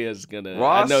 if he is gonna,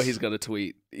 I know he's gonna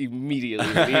tweet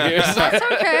immediately. That's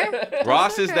okay.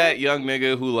 Ross is that young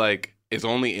nigga who like is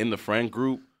only in the friend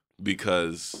group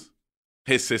because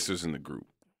his sister's in the group.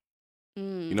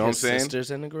 You know what I'm saying? Sisters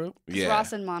in the group. Yeah.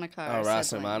 Ross and Monica. Oh,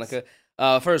 Ross and Monica.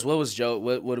 First, what was Joe?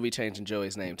 What are we changing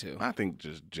Joey's name to? I think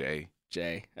just Jay.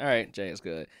 Jay. All right, Jay is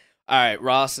good. All right,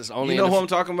 Ross is only. You know who I'm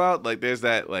talking about? Like, there's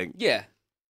that like. Yeah.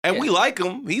 And we like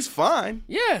him. He's fine.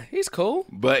 Yeah, he's cool.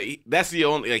 But that's the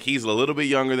only he's a little bit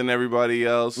younger than everybody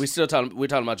else. We're talking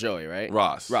about Joey, right?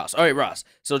 Ross. All right, Ross.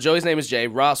 So Joey's name is Jay.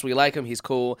 Ross, we like him. He's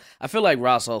cool. I feel like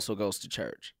Ross also goes to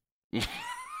church.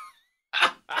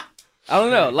 I don't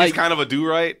know. Like he's kind of a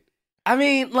do-right. I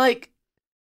mean, like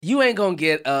you ain't gonna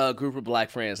get a group of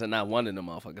black friends and not one of them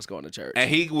motherfuckers going to church.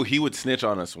 And he would snitch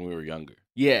on us when we were younger.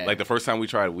 Yeah. Like the first time we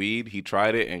tried weed, he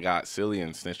tried it and got silly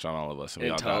and snitched on all of us, and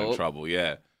we all got in trouble.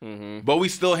 Yeah. Mm-hmm. But we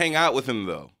still hang out with him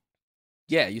though.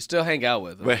 Yeah, you still hang out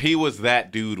with him. But he was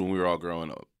that dude when we were all growing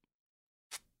up.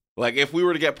 Like if we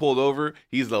were to get pulled over,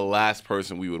 he's the last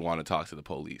person we would want to talk to the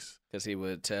police. Because he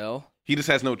would tell? He just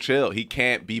has no chill. He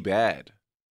can't be bad.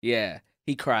 Yeah.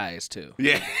 He cries too.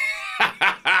 Yeah.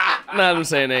 Not I'm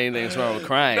saying anything's wrong with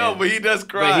crying. No, but he does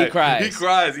cry. But he cries. He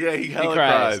cries. Yeah, he hella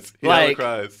cries. He hella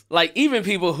cries. Like even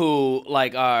people who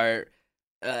like are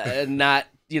not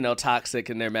toxic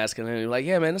in their masculinity, like,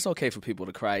 yeah, man, it's okay for people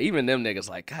to cry. Even them niggas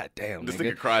like, God damn, this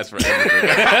nigga cries for everything.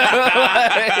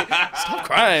 Like, stop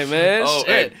crying, man. Oh,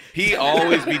 shit. He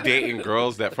always be dating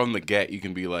girls that from the get you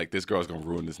can be like, this girl's gonna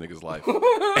ruin this nigga's life,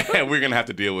 and we're gonna have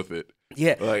to deal with it.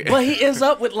 Yeah, like, but he ends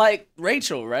up with like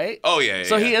Rachel, right? Oh yeah.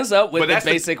 So he ends up with the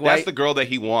basic white. That's the girl that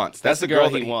he wants. That's the girl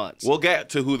he wants. We'll get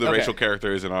to who the Rachel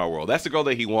character is in our world. That's the girl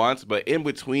that he wants, but in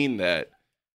between that,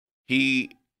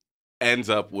 he ends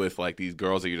up with like these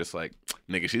girls that you're just like,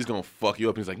 nigga, she's gonna fuck you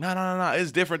up. And he's like, no,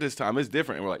 it's different this time. It's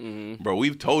different. And we're like, bro,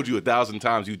 we've told you 1,000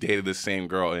 times you dated this same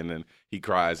girl. And then he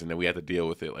cries, and then we have to deal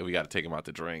with it. Like, we got to take him out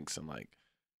to drinks and like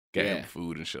get him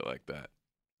food and shit like that.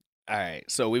 All right,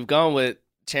 so we've gone with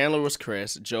Chandler was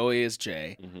Chris, Joey is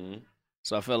Jay.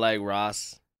 So I feel like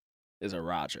Ross is a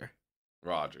Roger.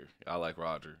 Roger, I like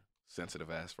Roger.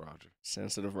 Sensitive ass Roger.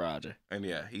 Sensitive Roger. And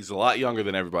yeah, he's a lot younger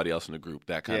than everybody else in the group.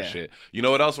 That kind of shit. You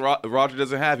know what else Roger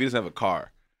doesn't have? He doesn't have a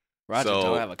car. Roger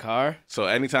don't have a car? So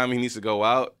anytime he needs to go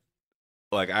out,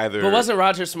 like either... But wasn't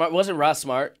Roger smart? Wasn't Ross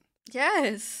smart?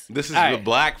 Yes. This is the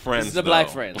black friends, This is the black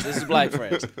friends. This is black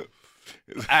friends.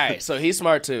 All right, so he's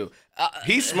smart too.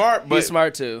 He's smart, but... He's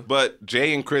smart too. But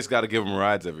Jay and Chris got to give him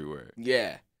rides everywhere.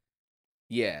 Yeah.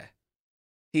 Yeah.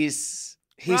 He's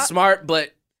smart,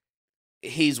 but...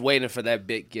 He's waiting for that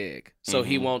big gig, so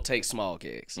he won't take small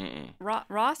gigs.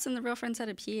 Ross and the Real Friends had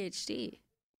a PhD.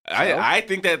 I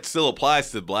think that still applies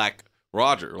to Black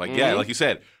Roger. Like, yeah, like you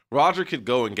said, Roger could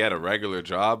go and get a regular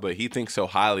job, but he thinks so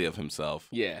highly of himself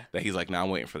that he's like, nah,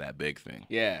 I'm waiting for that big thing.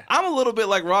 Yeah. I'm a little bit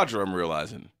like Roger, I'm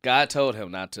realizing. God told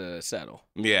him not to settle.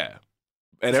 Yeah.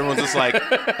 And everyone's just like,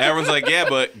 yeah,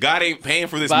 but God ain't paying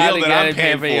for this meal that I'm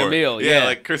paying for. Your meal. Yeah,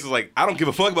 like Chris is like, I don't give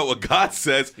a fuck about what God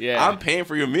says. Yeah. I'm paying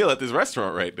for your meal at this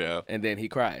restaurant right now. And then he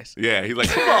cries. Yeah, he's like,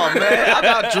 come on, man, I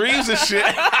got dreams and shit.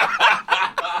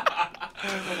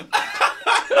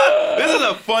 This is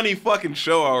a funny fucking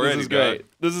show already.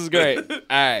 This is great.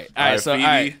 All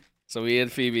right. So we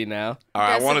had Phoebe now. All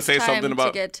right, I want to say something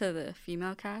about... to get to the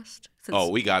female cast.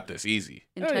 We got this, easy.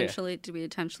 Did we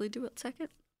intentionally do it second?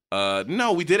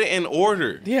 No, we did it in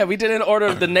order. Yeah, we did it in order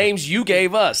of the names you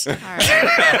gave us. All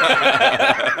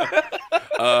right.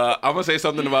 I'm going to say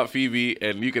something about Phoebe,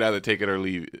 and you can either take it or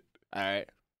leave it. All right.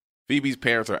 Phoebe's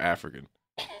parents are African.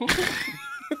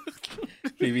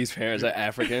 Phoebe's parents are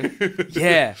African?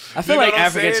 Yeah. I feel like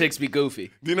African chicks be goofy.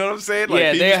 Do you know what I'm saying? Like,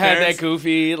 yeah, they had that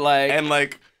goofy, like... And,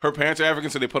 like, her parents are African,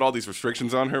 so they put all these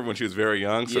restrictions on her when she was very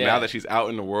young. So now that she's out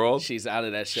in the world... She's out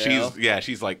of that shell.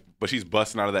 She's like... But she's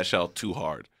busting out of that shell too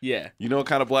hard. Yeah. You know what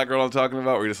kind of black girl I'm talking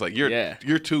about? Where you're just like,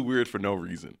 you're too weird for no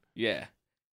reason. Yeah.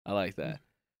 I like that.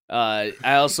 I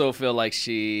also feel like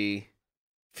Phoebe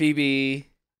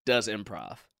does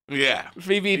improv. Yeah.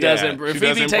 Phoebe does improv.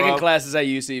 Phoebe taking classes at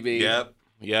UCB.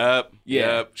 Yep.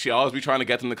 She always be trying to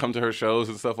get them to come to her shows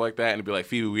and stuff like that, and be like,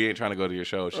 Phoebe, we ain't trying to go to your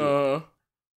show.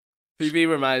 Phoebe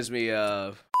reminds me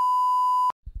of...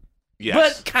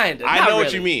 Yes. But kind of. I know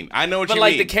what you mean. But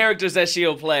like the characters that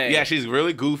she'll play. Yeah, she's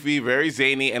really goofy, very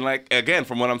zany, and like, again,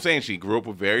 from what I'm saying, she grew up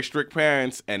with very strict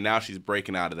parents, and now she's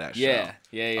breaking out of that show.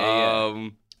 Yeah.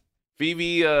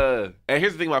 Phoebe, and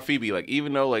here's the thing about Phoebe, like,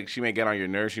 even though like she may get on your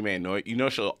nerves, she may annoy you,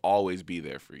 she'll always be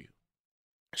there for you.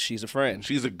 She's a friend.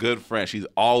 She's a good friend. She's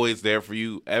always there for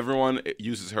you. Everyone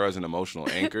uses her as an emotional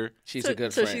anchor. She's a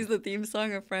good friend. So she's the theme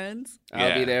song of Friends?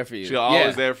 I'll be there for you. She's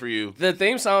always there for you. The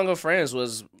theme song of Friends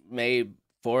was made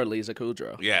for Lisa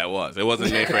Kudrow. Yeah, it was. It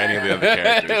wasn't made for any of the other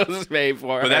characters. It was made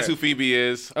for her. But that's who Phoebe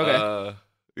is. Okay.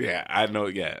 Yeah, I know.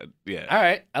 Yeah. All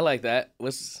right. I like that. All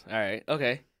right.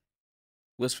 Okay.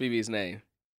 What's Phoebe's name?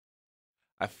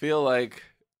 I feel like...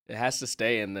 It has to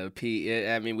stay in the P.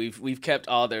 I mean, we've kept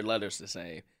all their letters the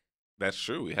same. That's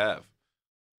true. We have.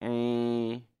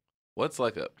 What's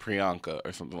like a Priyanka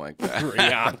or something like that?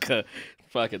 Priyanka.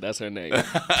 Fuck it. That's her name.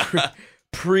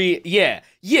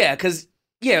 Because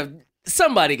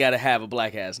somebody got to have a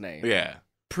black ass name. Yeah.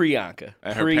 Priyanka.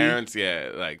 And her parents,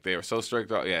 like they were so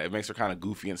strict. Yeah, it makes her kind of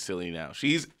goofy and silly now. So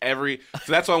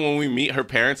that's why when we meet her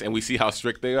parents and we see how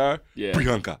strict they are,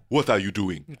 Priyanka, what are you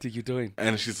doing? What are you doing?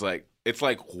 And she's like, it's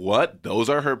like, what? Those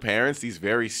are her parents? These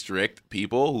very strict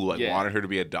people who like wanted her to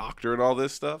be a doctor and all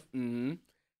this stuff? Mm-hmm.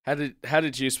 How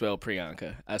did you spell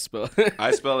Priyanka? I spell it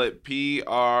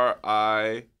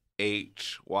Prihyanka.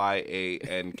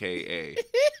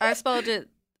 I spelled it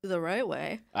the right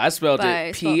way. I spelled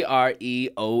it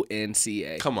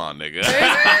Preonca. Come on, nigga.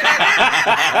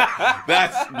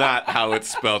 That's not how it's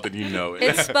spelled, and you know it.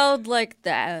 It's spelled like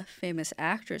the famous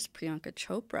actress Priyanka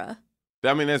Chopra.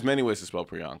 I mean, there's many ways to spell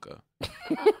Priyanka.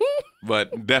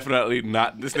 But definitely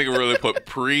not. This nigga really put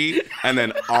pre and then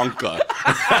Anka.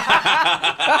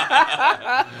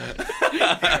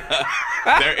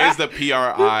 There is the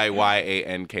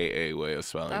Priyanka way of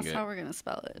spelling it. That's how we're going to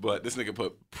spell it. But this nigga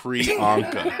put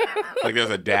pre-Anka. Like there's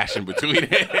a dash in between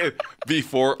it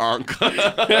before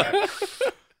Anka.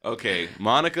 Okay,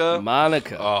 Monica.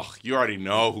 Oh, you already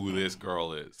know who this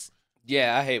girl is.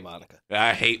 Yeah, I hate Monica.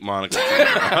 I hate Monica too.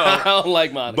 I don't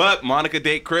like Monica. But Monica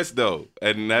date Chris though,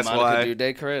 and that's Monica why. Monica do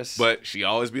date Chris. But she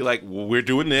always be like, well, "We're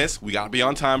doing this. We gotta be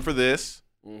on time for this.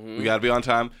 Mm-hmm. We gotta be on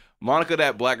time." Monica,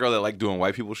 that black girl that like doing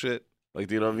white people shit. Like,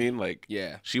 do you know what I mean? Like,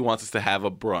 Yeah. she wants us to have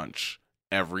a brunch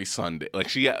every Sunday. Like,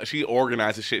 she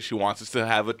organizes shit. She wants us to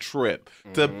have a trip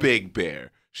to Big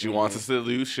Bear. She wants us to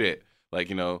do shit. Like,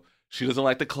 you know, she doesn't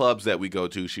like the clubs that we go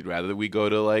to. She'd rather we go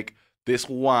to, like, this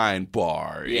wine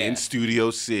bar in Studio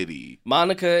City.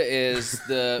 Monica is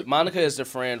the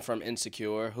friend from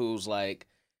Insecure who's, like,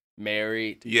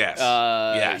 married. Yes.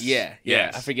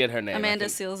 Yeah. I forget her name. Amanda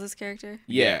Seales' character?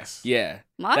 Yes. Yeah.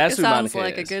 Monica sounds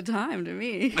like a good time to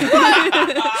me.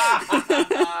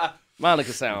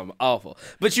 Monica sounds awful,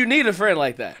 but you need a friend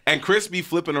like that. And Chris be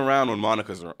flipping around when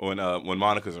Monica's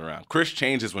around. Chris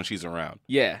changes when she's around.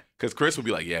 Yeah, because Chris will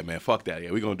be like, "Yeah, man, fuck that. Yeah,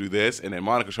 we gonna do this," and then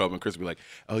Monica show up and Chris will be like,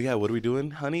 "Oh yeah, what are we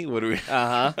doing, honey? What are we?"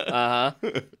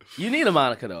 You need a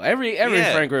Monica though. Every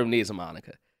friend group needs a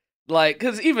Monica. Like,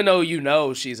 because even though you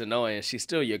know she's annoying, she's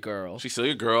still your girl. She's still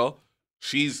your girl.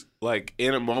 She's like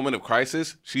in a moment of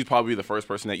crisis. She's probably the first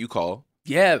person that you call.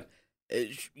 Yeah,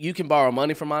 you can borrow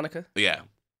money from Monica. Yeah.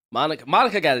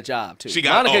 Monica got a job too. She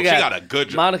got a good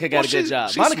job. Monica got a good job.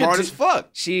 She's Monica smart as fuck.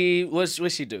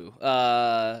 What's she do?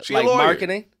 She like a lawyer.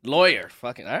 Marketing, lawyer.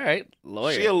 Fucking all right,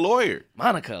 lawyer. She a lawyer.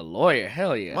 Monica, a lawyer.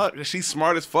 Hell yeah. She's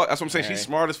smart as fuck. That's what I'm saying. All she's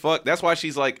smart as fuck. That's why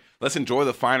she's like, let's enjoy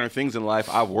the finer things in life.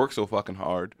 I've worked so fucking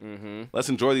hard. Mm-hmm. Let's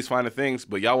enjoy these finer things.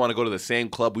 But y'all want to go to the same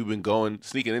club we've been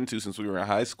sneaking into since we were in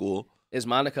high school. Is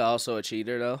Monica also a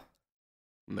cheater though?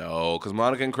 No, because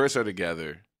Monica and Chris are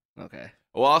together. Okay.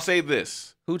 Well, I'll say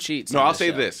this. Who cheats? No, I'll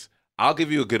say this. I'll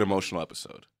give you a good emotional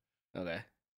episode. Okay.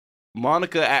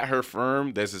 Monica at her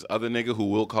firm, there's this other nigga who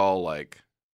we'll call like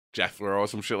Jethro or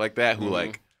some shit like that, who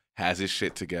like has his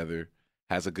shit together,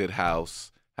 has a good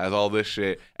house, has all this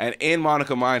shit. And in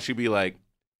Monica's mind, she'd be like,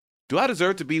 do I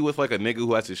deserve to be with like a nigga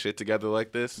who has his shit together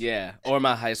like this? Yeah. Or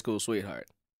my high school sweetheart.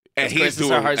 And he's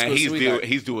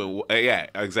doing, yeah,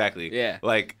 exactly. Yeah.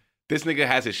 Like, this nigga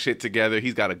has his shit together.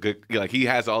 He's got a good, like, he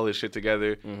has all his shit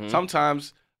together. Mm-hmm.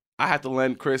 Sometimes I have to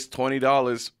lend Chris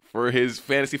 $20 for his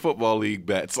fantasy football league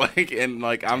bets. Like, and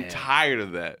like, I'm tired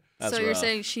of that. That's so you're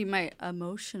saying she might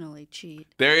emotionally cheat?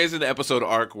 There is an episode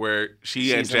arc where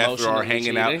she's and Jethro are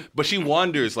hanging out, but she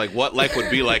wonders like what life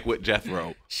would be like with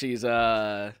Jethro. She's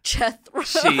Jethro.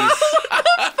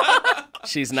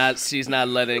 She's not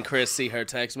letting Chris see her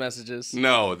text messages.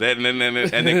 No, then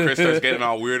Chris starts getting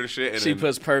all weird and shit. And she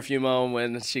puts perfume on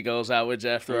when she goes out with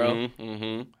Jethro. Mm-hmm,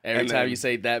 mm-hmm. Every time you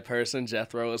say that person,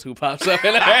 Jethro is who pops up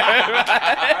in her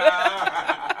head.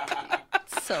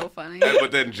 So funny.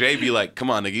 But then Jay be like, come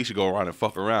on, nigga, you should go around and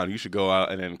fuck around. You should go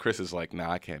out. And then Chris is like,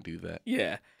 nah, I can't do that.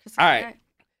 Yeah. All right,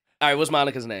 what's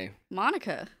Monica's name?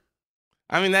 Monica.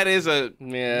 I mean, that is a...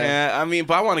 Yeah, I mean,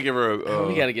 but I want to give her a...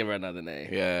 we got to give her another name.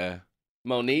 Yeah.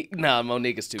 Monique? Nah,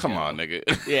 Monique is too Come on, nigga.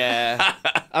 Yeah.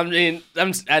 I mean,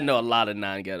 I know a lot of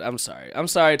non-ghetto. I'm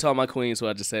sorry to all my queens who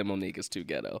I just said Monique is too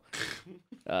ghetto.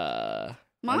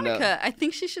 Monica. I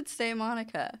think she should stay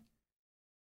Monica.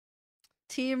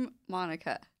 Team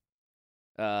Monica.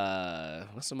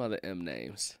 What's some other M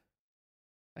names?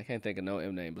 I can't think of no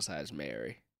M name besides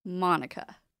Mary.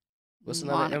 Monica. What's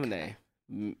another M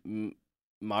name?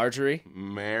 Marjorie?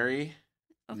 Mary?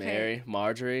 Okay. Mary?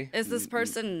 Marjorie? Is this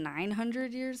person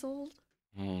 900 years old?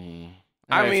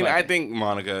 I mean, I think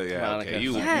Monica, Monica. Okay.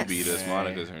 You beat us. Mary.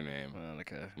 Monica's her name.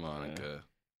 Monica.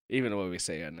 Even the way we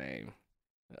say her name.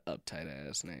 Uptight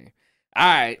ass name. All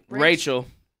right, Rachel.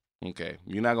 Okay,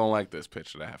 you're not gonna like this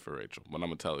pitch that I have for Rachel, but I'm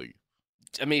gonna tell you.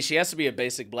 I mean, she has to be a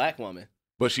basic black woman.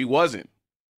 But she wasn't.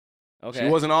 Okay. She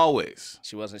wasn't always.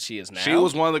 She wasn't. She is now. She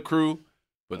was one of the crew,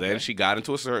 but then she got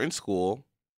into a certain school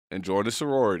and joined a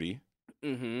sorority.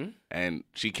 Mm-hmm. And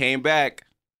she came back,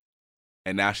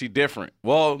 and now she's different.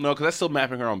 Well, no, because that's still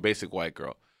mapping her on basic white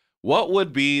girl. What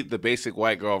would be the basic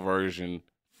white girl version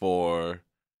for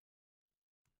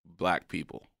black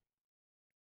people?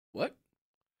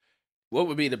 What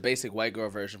would be the basic white girl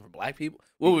version for black people?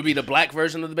 What would be the black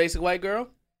version of the basic white girl?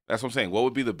 That's what I'm saying. What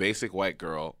would be the basic white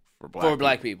girl for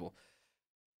black people?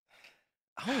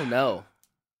 I don't know.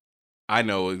 I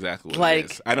know exactly what it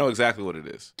is. I know exactly what it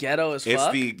is. Ghetto as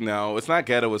fuck? No, it's not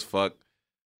ghetto as fuck.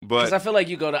 But because I feel like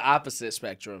you go to opposite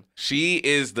spectrum. She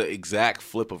is the exact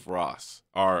flip of Ross,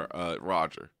 or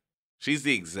Roger. She's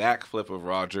the exact flip of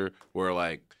Roger, where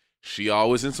like, she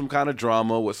always in some kind of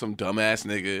drama with some dumbass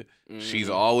nigga. She's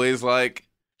always like,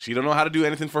 she don't know how to do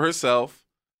anything for herself.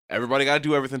 Everybody got to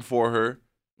do everything for her.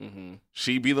 Mm-hmm.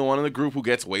 She be the one in the group who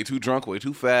gets way too drunk, way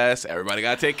too fast. Everybody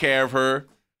got to take care of her.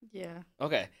 Yeah.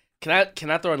 Okay.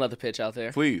 Can I throw another pitch out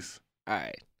there? Please. All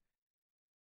right.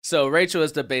 So Rachel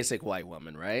is the basic white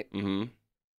woman, right? Mm-hmm.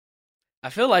 I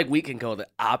feel like we can go the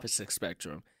opposite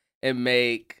spectrum and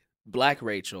make Black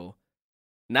Rachel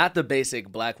not the basic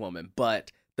black woman,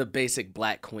 but the basic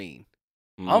black queen.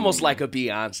 Almost like a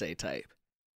Beyonce type.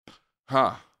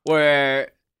 Huh.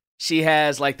 Where she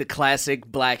has like the classic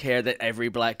black hair that every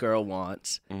black girl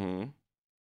wants. Mm-hmm.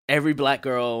 Every black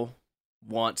girl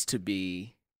wants to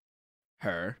be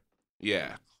her.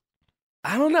 Yeah.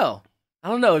 I don't know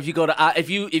if you go to if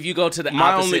you go to the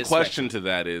my opposite only question spectrum. to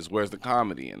that is, where's the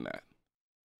comedy in that?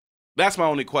 That's my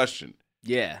only question.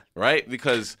 Yeah. Right?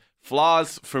 Because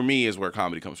flaws for me is where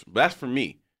comedy comes from. That's for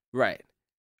me. Right.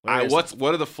 What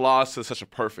are the flaws to such a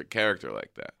perfect character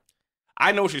like that?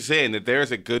 I know what you're saying, that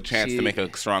there's a good chance to make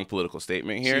a strong political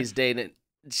statement here. She's dating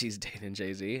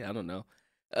Jay-Z. I don't know.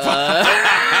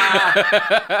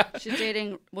 She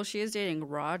is dating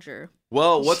Roger.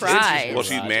 Well, what's interesting? Well,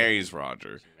 she marries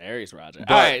Roger. She marries Roger. But,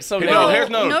 all right, so No,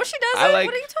 she doesn't. What are you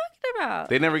talking about?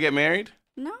 They never get married?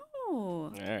 No.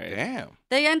 All right. Damn.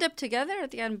 They end up together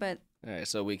at the end, but All right,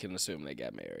 so we can assume they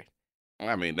got married.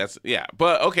 I mean, that's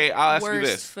but okay, I'll ask you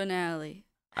worst this. finale.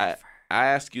 I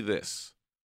ask you this.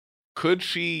 Could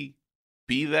she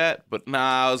be that? But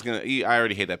I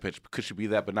already hate that pitch. Could she be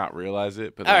that but not realize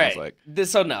it? But then all I was right. like,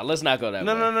 So no, let's not go that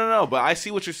way. No. But I see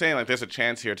what you're saying. Like, there's a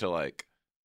chance here to like.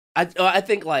 I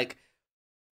think like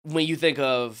when you think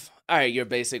of your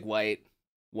basic white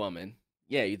woman,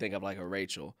 yeah, you think of like a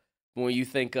Rachel. But when you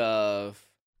think of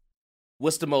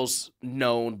what's the most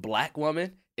known black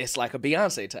woman, it's like a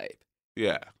Beyonce type.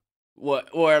 Yeah.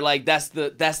 Or like that's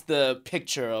the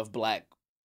picture of black.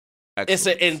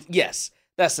 Excellent.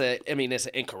 It's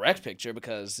an incorrect picture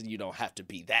because you don't have to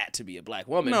be that to be a black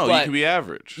woman. No, but, you can be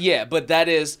average. Yeah, but that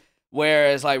is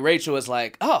whereas like Rachel is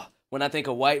like, oh, when I think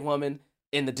of white woman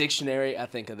in the dictionary, I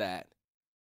think of that.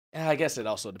 And I guess it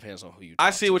also depends on who you.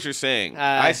 I see what you're saying.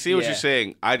 I see what you're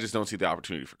saying. I just don't see the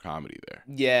opportunity for comedy there.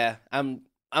 Yeah, I'm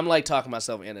like talking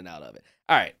myself in and out of it.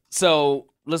 All right, so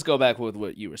let's go back with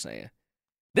what you were saying.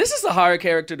 This is a hard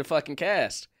character to fucking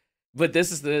cast, but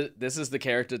this is the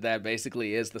character that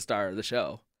basically is the star of the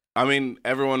show. I mean,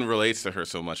 everyone relates to her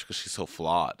so much because she's so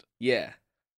flawed. Yeah,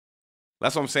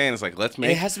 that's what I'm saying. It's like, let's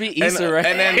make it has to be Issa Rae.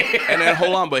 And then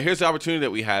hold on. But here's the opportunity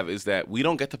that we have is that we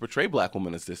don't get to portray black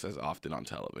women as often on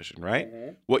television, right?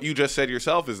 Mm-hmm. What you just said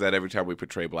yourself is that every time we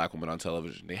portray black women on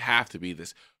television, they have to be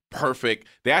this perfect.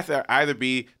 They have to either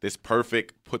be this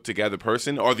perfect put together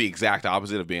person or the exact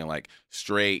opposite of being like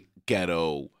straight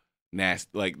ghetto nasty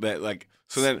like that. Like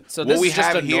so what this we is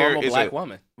have just a here normal is black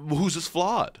woman who's just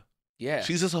flawed. Yeah,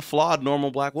 she's just a flawed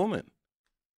normal black woman.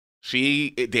 She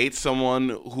dates someone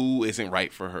who isn't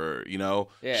right for her, you know?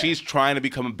 Yeah. She's trying to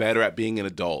become better at being an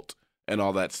adult and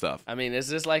all that stuff. I mean, is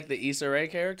this like the Issa Rae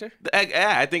character?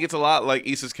 Yeah, I think it's a lot like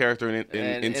Issa's character in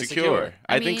Insecure.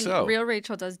 I think so. Real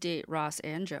Rachel does date Ross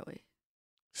and Joey.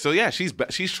 So yeah, she's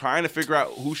trying to figure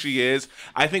out who she is.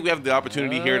 I think we have the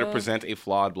opportunity here to present a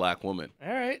flawed black woman.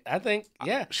 All right, I think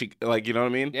she like, you know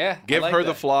what I mean? Yeah, give like her that.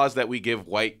 the flaws that we give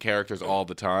white characters all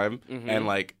the time, mm-hmm. and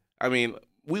like, I mean,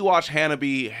 we watched Hannah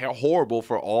be horrible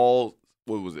for all.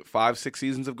 What was it? 5-6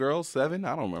 seasons of Girls? 7?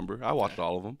 I don't remember. I watched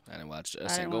all of them. I didn't watch a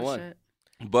single one. It.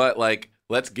 But like,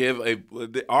 let's give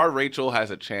our Rachel has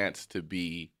a chance to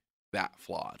be that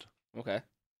flawed. Okay.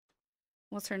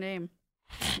 What's her name?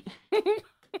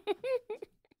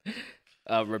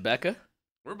 Rebecca.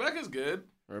 Rebecca's good.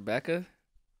 Rebecca.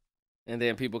 And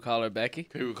then people call her Becky.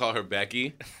 People call her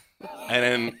Becky. And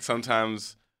then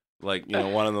sometimes, like, you know,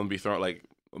 one of them be thrown, like,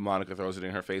 Monica throws it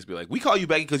in her face, be like, we call you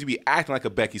Becky because you be acting like a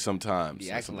Becky sometimes.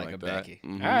 Be acting like a that. Becky.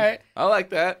 Mm-hmm. All right. I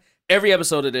like that. Every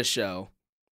episode of this show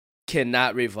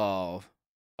cannot revolve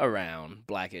around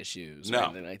black issues or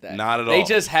anything like that. Not at all. They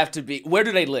just have to be. Where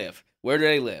do they live?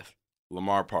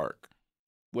 Lamar Park.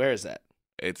 Where is that?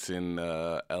 It's in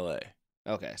L.A.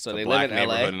 Okay, so they live in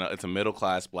L.A.? It's a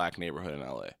middle-class black neighborhood in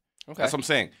L.A. Okay. That's what I'm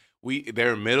saying.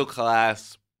 They're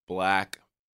middle-class black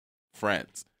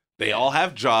friends. They all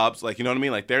have jobs. Like, you know what I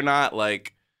mean? Like, they're not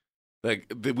like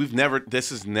this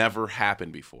has never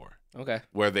happened before. Okay.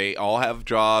 Where they all have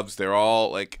jobs. They're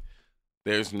all like,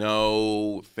 there's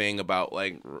no thing about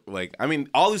like, I mean,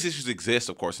 all these issues exist,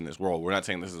 of course, in this world. We're not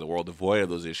saying this is a world devoid of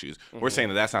those issues. Mm-hmm. We're saying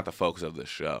that that's not the focus of this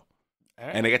show.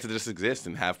 Right. And they get to just exist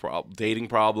and have dating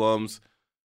problems,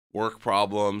 work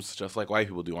problems, just like white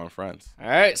people do on Friends. All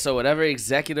right. So whatever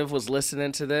executive was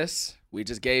listening to this, we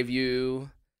just gave you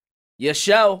your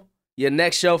show, your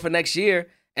next show for next year.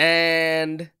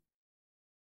 And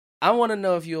I want to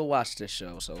know if you'll watch this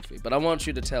show, Sophie, but I want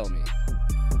you to tell me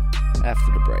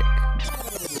after the break.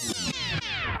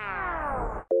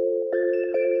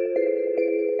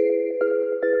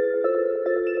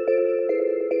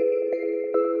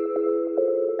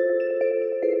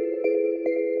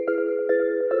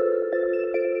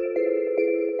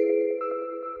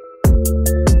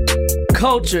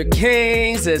 Culture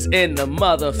Kings is in the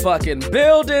motherfucking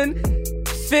building.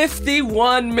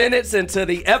 51 minutes into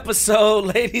the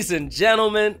episode, ladies and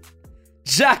gentlemen.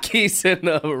 Jockey's in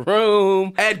the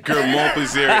room. Edgar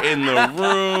Montplaisir in the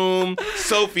room.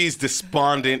 Sophie's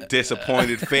despondent,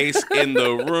 disappointed face in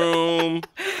the room.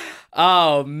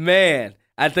 Oh, man.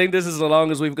 I think this is the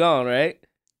longest we've gone, right?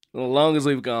 The longest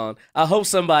we've gone. I hope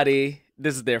somebody,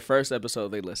 this is their first episode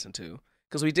they listen to.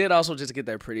 Because we did also just get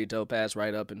their pretty dope ass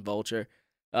write-up in Vulture,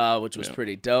 which was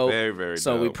pretty dope. Very, very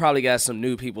so dope. So we probably got some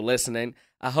new people listening.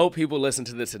 I hope people listen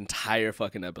to this entire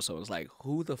fucking episode. It's like,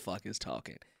 who the fuck is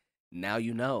talking? Now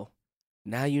you know.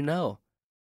 Now you know.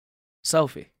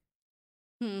 Sophie.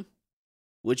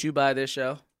 Would you buy this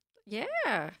show?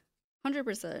 Yeah.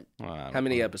 100%. How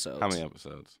many episodes? How many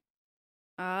episodes?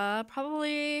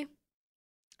 Probably,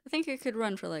 I think it could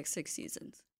run for like 6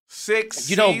 seasons. 6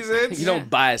 seasons? You don't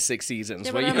buy 6 seasons.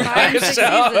 Yeah, when but you I'm buying 6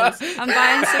 seasons. I'm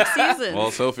buying 6 seasons.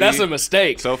 Well, Sophie. That's a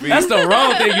mistake. Sophie. That's the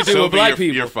wrong thing you do Sophie, with black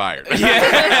people. You're fired.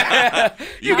 Yeah.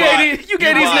 you gave these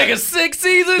niggas 6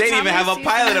 seasons? They didn't even have a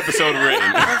pilot episode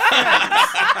written.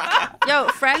 Yo,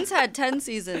 Friends had 10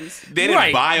 seasons. They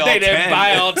didn't buy all 10. They didn't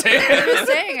buy all 10. I'm just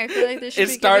saying, I feel like they should It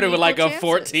be started given with like equal a chances.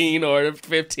 14 or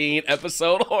 15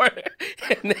 episode order.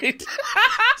 And they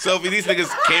Sophie, these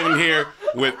niggas came in here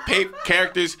with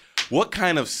characters. What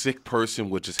kind of sick person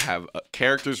would just have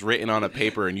characters written on a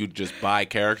paper and you just buy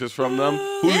characters from them?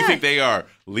 Who do you think they are?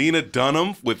 Lena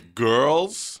Dunham with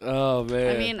girls? Oh,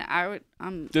 man. I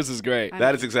mean, This is great.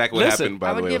 That is exactly what happened, by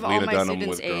I the would way, give with all Lena my Dunham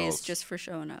students with A's girls. just for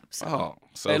showing up. So. Oh,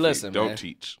 Sophie, listen, don't man.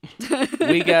 teach.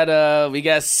 we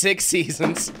got 6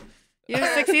 seasons. You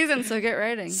have 6 seasons, so get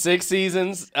writing. 6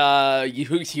 seasons.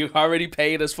 You already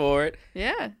paid us for it.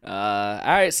 Yeah.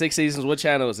 All right, 6 seasons. What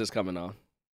channel is this coming on?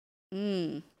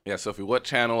 Yeah, Sophie, what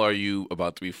channel are you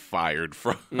about to be fired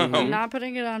from? I'm not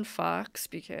putting it on Fox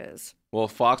because... Well,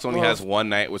 Fox only has one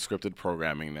night with scripted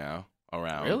programming now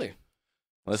around. Really?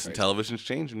 Listen, television's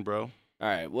changing, bro. All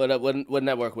right, what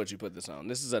network would you put this on?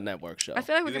 This is a network show. I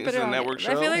feel like we You could think put it's it a on... network I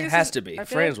feel show? like It this has is- to be. I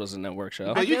feel Friends like- was a network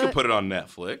show. But you feel can like- put it on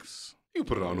Netflix. You can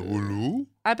put it on Hulu.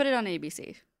 I put it on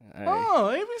ABC. All right.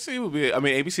 Oh, ABC would be. I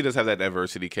mean, ABC does have that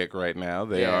diversity kick right now.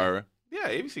 They Yeah. are. Yeah,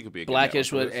 ABC could be a good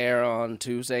Blackish network would for this. air on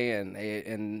Tuesday,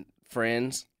 and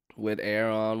Friends would air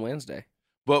on Wednesday.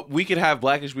 But we could have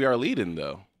Blackish be our lead-in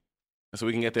though, so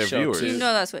we can get their Show viewers. two. You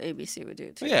know that's what ABC would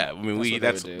do, too. Yeah, I mean,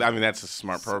 That's what they would do. I mean, that's a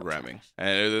smart programming.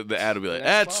 And the ad will be like,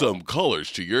 That's add smart. some colors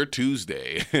to your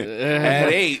Tuesday.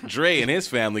 At 8, Dre and his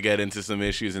family get into some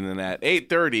issues, and then at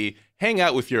 8:30, hang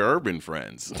out with your urban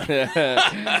friends.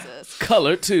 Jesus.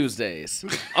 Color Tuesdays,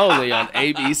 only on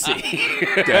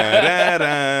ABC.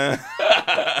 Da-da-da.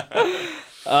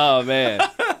 Oh man,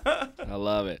 I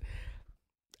love it.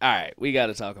 All right, we got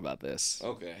to talk about this.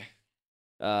 Okay.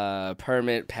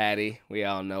 Permit Patty, we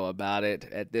all know about it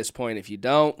at this point. If you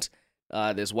don't,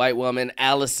 this white woman,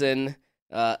 Allison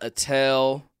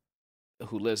Attell,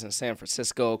 who lives in San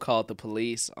Francisco, called the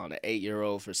police on an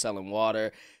 8-year-old for selling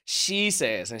water. She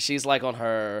says, and she's like on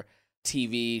her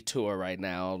TV tour right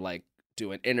now, like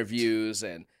doing interviews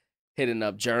and hitting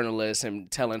up journalists and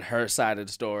telling her side of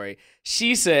the story.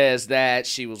 She says that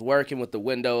she was working with the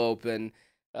window open.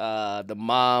 The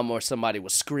mom or somebody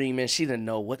was screaming. She didn't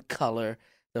know what color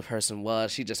the person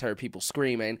was. She just heard people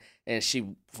screaming, and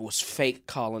she was fake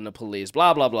calling the police.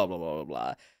 Blah, blah, blah, blah, blah,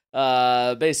 blah,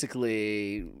 blah.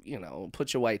 Basically,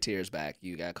 put your white tears back.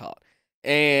 You got caught.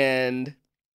 And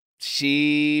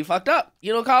she fucked up.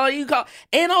 You don't call her, you call.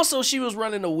 And also, she was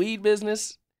running a weed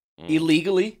business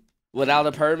illegally without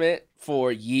a permit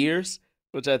for years,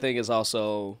 which I think is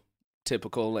also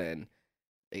typical. And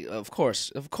of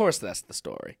course, that's the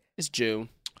story. It's June.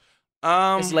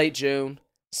 It's late June.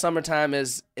 Summertime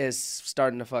is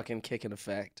starting to fucking kick in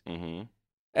effect. Mm-hmm.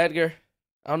 Edgar,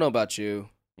 I don't know about you.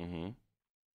 Mm-hmm.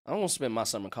 I won't spend my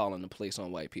summer calling the police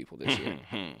on white people this year.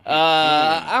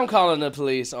 I'm calling the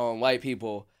police on white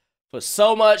people for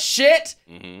so much shit.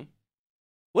 Mm-hmm.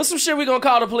 What's some shit we gonna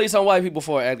call the police on white people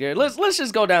for, Edgar? Let's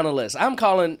just go down the list.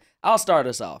 I'll start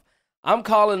us off. I'm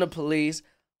calling the police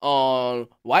on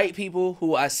white people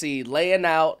who I see laying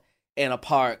out in a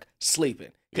park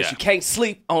sleeping. Because you can't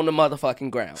sleep on the motherfucking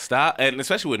ground. Stop, and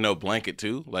especially with no blanket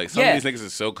too. Like some of these niggas are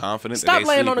so confident Stop that they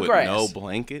laying sleep on the with grass. no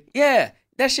blanket. Yeah,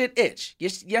 that shit itch.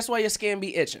 That's why your skin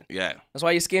be itching. Yeah. That's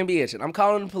why your skin be itching. I'm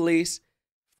calling the police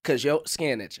because your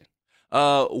skin itching.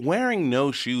 Wearing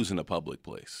no shoes in a public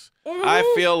place. I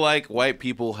feel like white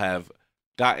people have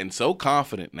gotten so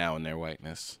confident now in their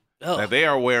whiteness that they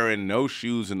are wearing no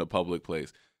shoes in the public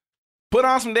place. Put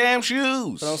on some damn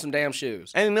shoes. Put on some damn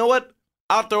shoes. And you know what?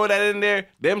 I'll throw that in there.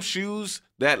 Them shoes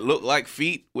that look like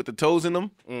feet with the toes in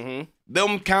them,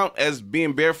 them count as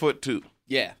being barefoot too.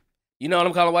 Yeah. You know what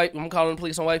I'm calling the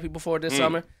police on white people for this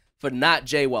summer? For not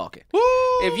jaywalking.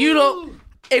 Woo!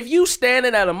 If you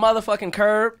standing at a motherfucking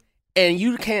curb and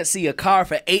you can't see a car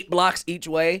for 8 blocks each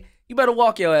way, you better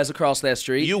walk your ass across that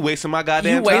street. You wasting my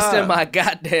goddamn time. You wasting my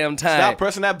goddamn time. Stop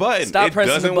pressing that button. Stop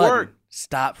pressing doesn't the button. work.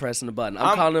 Stop pressing the button.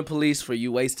 I'm calling the police for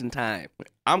you wasting time.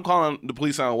 I'm calling the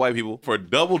police on white people for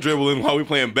double dribbling while we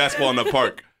playing basketball in the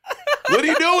park. What are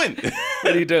you doing?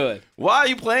 What are you doing? Why are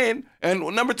you playing? And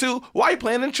number 2, why are you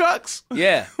playing in trucks?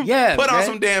 Yeah. Put on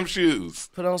some damn shoes.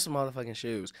 Put on some motherfucking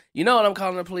shoes. You know what I'm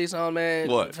calling the police on, man?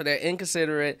 What? For their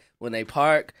inconsiderate when they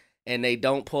park and they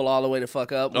don't pull all the way the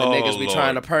fuck up when niggas be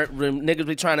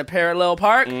trying to parallel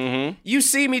park. You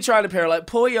see me trying to parallel,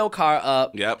 pull your car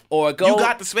up. Yep. Or go. You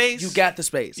got the space. You got the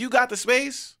space. You got the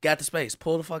space. Got the space.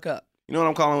 Pull the fuck up. You know what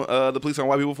I'm calling the police on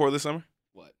white people for this summer?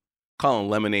 What? Calling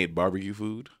lemonade barbecue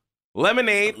food.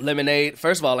 Lemonade.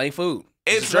 First of all, ain't food.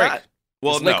 It's a drink. Not.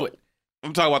 Well, it's no. liquid.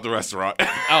 I'm talking about the restaurant.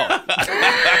 Oh.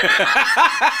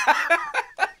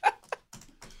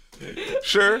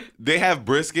 Sure, they have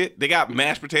brisket. They got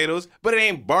mashed potatoes, but it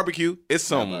ain't barbecue. It's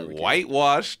some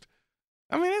whitewashed.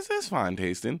 I mean, it's fine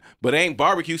tasting, but it ain't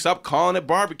barbecue. Stop calling it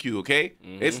barbecue, okay?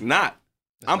 It's not.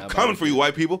 I'm coming for you,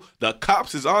 white people. The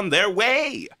cops is on their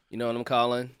way. You know what I'm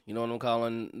calling? You know what I'm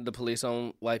calling the police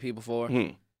on white people for?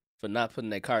 For not putting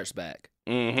their carts back.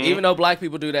 Even though black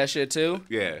people do that shit too.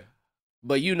 Yeah.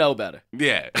 But you know better.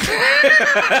 Yeah.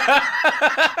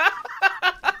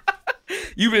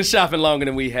 You've been shopping longer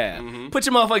than we have. Put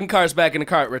your motherfucking carts back in the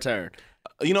cart return.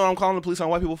 You know what I'm calling the police on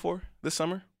white people for this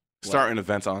summer? What? Starting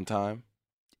events on time.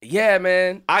 Yeah,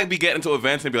 man. I'd be getting to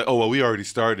events and be like, oh, well, we already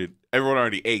started. Everyone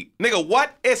already ate. Nigga,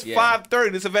 what? It's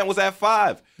 5:30. This event was at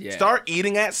 5. Yeah. Start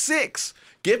eating at 6.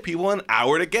 Give people an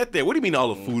hour to get there. What do you mean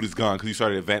all the food is gone because you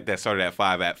started an event that started at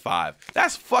 5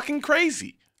 That's fucking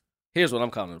crazy. Here's what I'm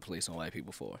calling the police on white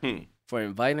people for. For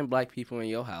inviting black people in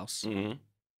your house,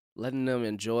 letting them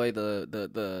enjoy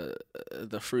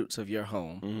the fruits of your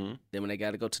home. Then when they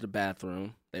got to go to the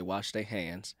bathroom, they wash their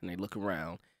hands and they look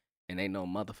around and ain't no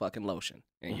motherfucking lotion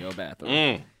in your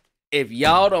bathroom. If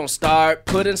y'all don't start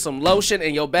putting some lotion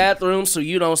in your bathroom so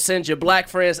you don't send your black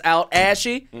friends out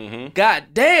ashy, god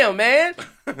damn, man.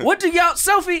 What do y'all,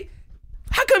 Sophie,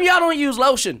 how come y'all don't use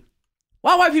lotion?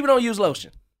 Why white people don't use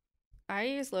lotion? I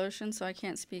use lotion, so I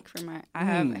can't speak for I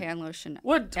have hand lotion.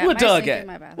 What Doug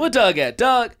at? What Doug at?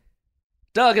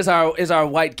 Doug is our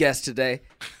white guest today.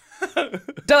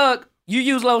 Doug, you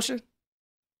use lotion?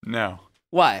 No.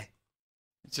 Why?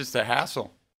 It's just a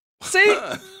hassle. See?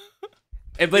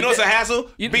 You know it's a hassle?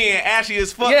 Being ashy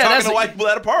as fuck, talking to white people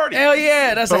at a party. Hell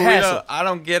yeah, that's a hassle. I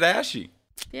don't get ashy.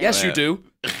 Yeah. Yes, you do.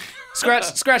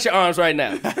 Scratch your arms right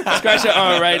now. Scratch your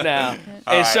arm right now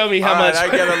and show me how much. I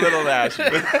get a little ashy.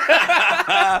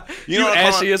 You know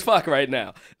ashy as fuck right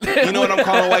now. You know what I'm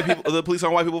calling white people, the police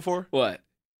on white people for? What?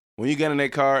 When you get in their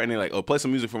car and they're like, oh, play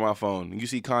some music from my phone. And you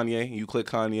see Kanye, and you click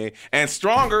Kanye, and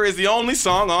Stronger is the only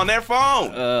song on their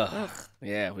phone.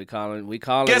 Yeah, we calling Get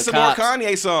some cops. more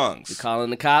Kanye songs. We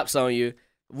calling the cops on you.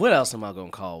 What else am I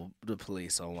gonna call the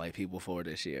police on white people for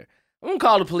this year? I'm gonna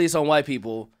call the police on white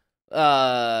people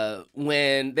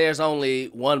when there's only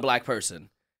one black person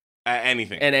at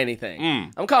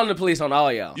anything. I'm calling the police on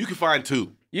all y'all. You can find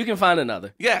 2. You can find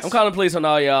another. Yes. I'm calling the police on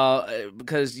all y'all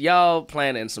because y'all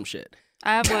planning some shit.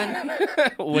 I have one.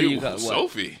 What do you call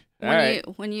Sophie?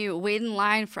 When you wait in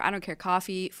line for, I don't care,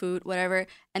 coffee, food, whatever,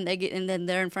 and then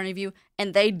they're in front of you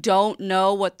and they don't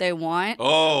know what they want.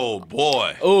 Oh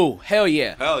boy. Oh, hell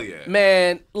yeah. Hell yeah.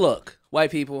 Man, look,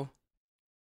 white people,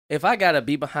 if I gotta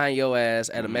be behind your ass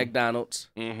at a McDonald's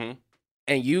and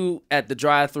you at the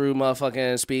drive-through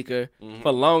motherfucking speaker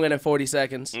for longer than 40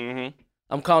 seconds,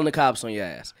 I'm calling the cops on your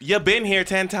ass. You been here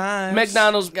 10 times.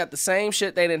 McDonald's got the same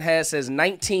shit they done had since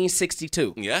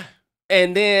 1962. Yeah.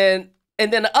 And then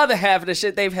the other half of the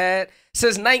shit they've had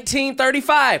since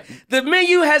 1935. The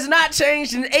menu has not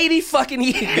changed in 80 fucking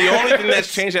years. The only thing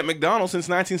that's changed at McDonald's since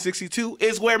 1962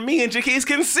 is where me and Jaquez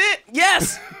can sit.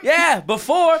 Yes. Yeah.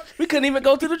 Before, we couldn't even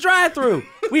go through the drive-thru.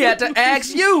 We had to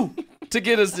ask you to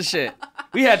get us the shit.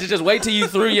 We had to just wait till you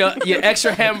threw your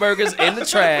extra hamburgers in the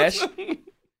trash.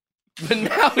 But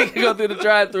now we can go through the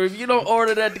drive-thru. If you don't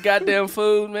order that goddamn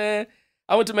food, man.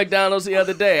 I went to McDonald's the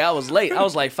other day. I was late. I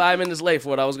was like 5 minutes late for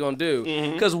what I was going to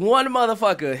do. Because one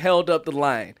motherfucker held up the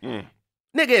line.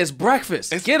 Nigga, it's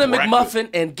breakfast. Get a McMuffin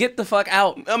and get the fuck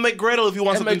out. A McGriddle if you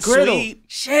want something sweet.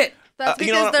 Shit. That's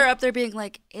because they're up there being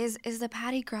like, is the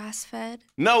patty grass fed?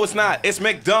 No, it's not. It's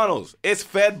McDonald's. It's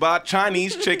fed by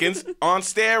Chinese chickens on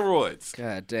steroids.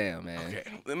 God damn, man. Okay,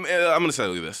 I'm gonna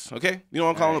tell you this. Okay, you know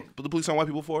what I'm calling the police on white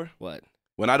people for? What?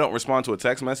 When I don't respond to a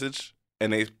text message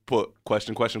and they put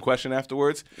question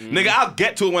afterwards, nigga, I'll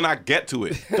get to it when I get to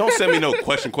it. Don't send me no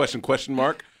question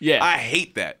mark. Yeah, I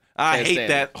hate that. I hate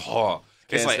that. Oh.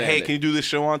 It's like, hey, can you do this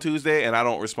show on Tuesday? And I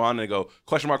don't respond and they go,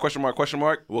 question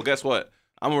mark. Well, guess what?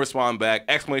 I'm going to respond back,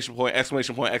 exclamation point.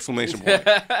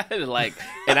 Like,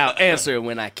 and I'll answer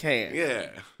when I can.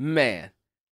 Yeah. Man.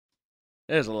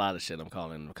 There's a lot of shit I'm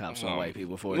calling the cops on white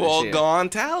people for. Well, gone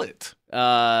talent.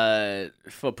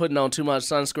 For putting on too much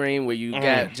sunscreen where you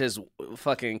got just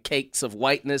fucking cakes of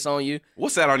whiteness on you.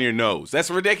 What's that on your nose? That's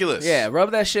ridiculous. Yeah,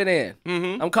 rub that shit in.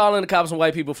 I'm calling the cops on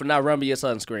white people for not rubbing your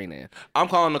sunscreen in. I'm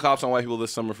calling the cops on white people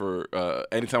this summer for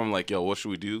anytime I'm like, yo, what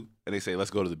should we do? And they say,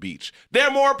 let's go to the beach. There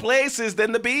are more places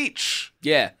than the beach.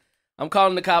 Yeah. I'm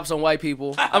calling the cops on white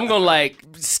people. I'm going to like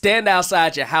stand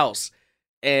outside your house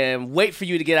and wait for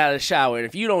you to get out of the shower. And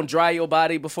if you don't dry your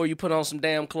body before you put on some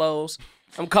damn clothes,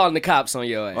 I'm calling the cops on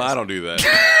your ass. Well, I don't do that.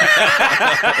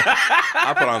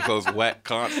 I put on clothes wet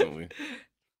constantly.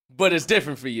 But it's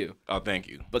different for you. Oh, thank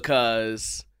you.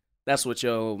 Because that's what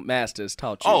your masters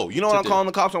taught you. Oh, you know what I'm calling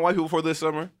the cops on white people for this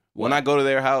summer? When I go to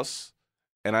their house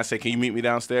and I say, can you meet me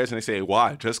downstairs? And they say,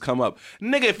 why? Just come up.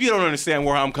 Nigga, if you don't understand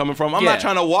where I'm coming from, I'm not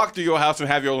trying to walk through your house and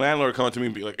have your landlord come to me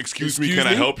and be like, excuse me, can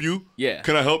I help you? Yeah.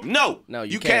 Can I help? No,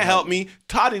 you can't help me.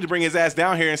 Todd need to bring his ass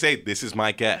down here and say, this is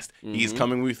my guest. He's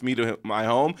coming with me to my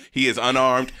home. He is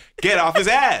unarmed. Get off his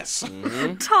ass.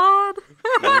 Todd.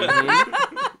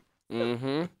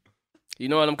 You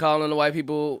know what I'm calling the white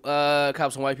people,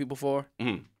 cops on white people for?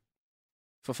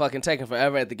 For fucking taking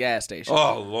forever at the gas station.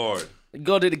 Oh, Lord.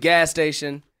 Go to the gas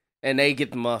station, and they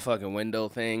get the motherfucking window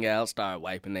thing out, start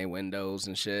wiping their windows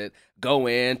and shit. Go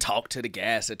in, talk to the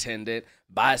gas attendant,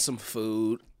 buy some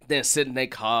food, then sit in their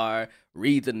car,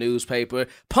 read the newspaper,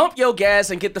 pump your gas,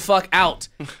 and get the fuck out.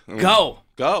 Go.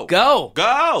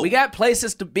 We got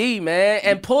places to be, man,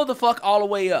 and pull the fuck all the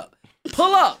way up.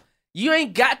 Pull up. You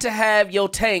ain't got to have your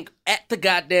tank at the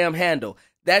goddamn handle.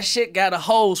 That shit got a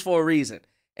hose for a reason.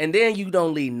 And then you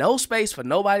don't leave no space for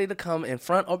nobody to come in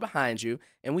front or behind you,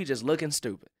 and we just looking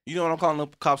stupid. You know what I'm calling the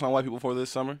cops on white people for this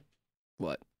summer?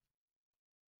 What?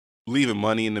 Leaving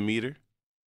money in the meter.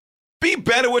 Be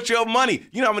better with your money.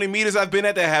 You know how many meters I've been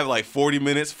at that have like 40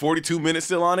 minutes, 42 minutes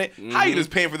still on it? How you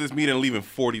just paying for this meter and leaving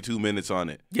 42 minutes on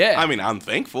it? Yeah. I mean, I'm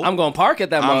thankful. I'm going to park at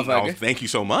that motherfucker. Oh, thank you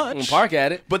so much. I'm going to park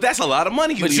at it. But that's a lot of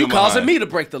money. But you causing me to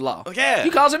break the law. Yeah.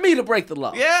 You causing me to break the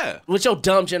law. Yeah. With your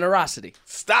dumb generosity.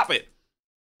 Stop it.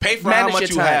 Pay for how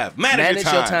much you have. Manage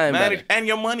your time. And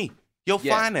your money. Your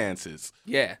finances.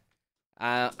 Yeah.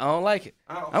 I don't like it.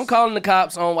 I'm calling the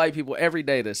cops on white people every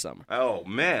day this summer. Oh,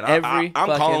 man. I'm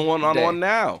calling one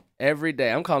now. Every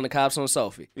day. I'm calling the cops on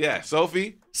Sophie. Yeah,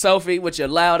 Sophie. Sophie with your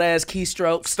loud-ass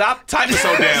keystrokes. Stop typing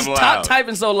so damn loud. Stop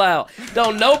typing so loud.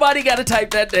 Don't nobody got to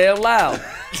type that damn loud.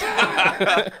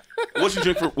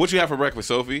 What you have for breakfast,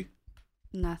 Sophie?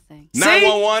 Nothing.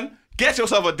 911? Get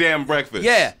yourself a damn breakfast.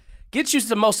 Yeah. Get you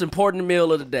the most important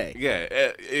meal of the day. Yeah,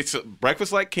 it's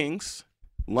breakfast like kings,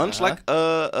 lunch like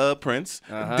a prince,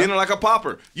 dinner like a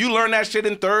pauper. You learned that shit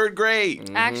in 3rd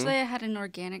grade. Actually, I had an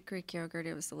organic Greek yogurt.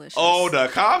 It was delicious. Oh, the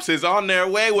cops is on their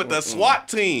way with the SWAT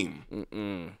team.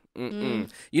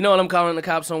 You know what I'm calling the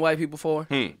cops on white people for?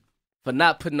 For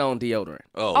not putting on deodorant.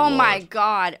 Oh my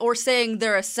God. Or saying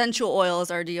their essential oils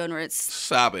are deodorants.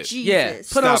 Stop it. Jesus. Yeah,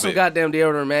 put on some goddamn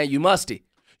deodorant, man. You musty.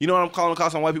 You know what I'm calling the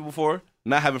cops on white people for?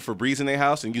 Not having Febreze in their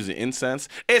house and using incense.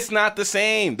 It's not the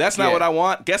same. That's not what I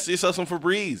want. Get yourself some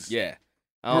Febreze. Yeah.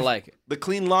 I don't like it. The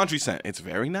clean laundry scent. It's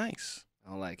very nice.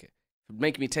 I don't like it.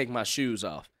 Make me take my shoes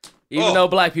off. Even though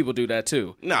black people do that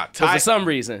too. Nah, but for some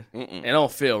reason, it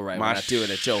don't feel right when I do it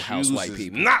at your house, white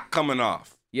people. Not coming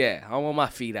off. Yeah, I want my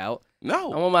feet out.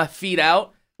 No. I want my feet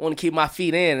out. I want to keep my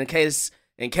feet in case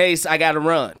I got to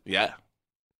run. Yeah.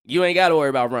 You ain't got to worry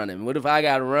about running. What if I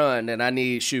got to run and I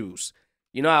need shoes?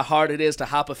 You know how hard it is to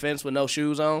hop a fence with no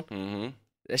shoes on? Mm-hmm.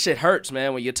 That shit hurts,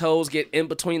 man. When your toes get in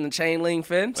between the chain link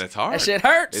fence. It's hard. That shit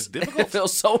hurts. It's difficult. It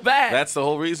feels so bad. That's the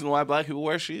whole reason why black people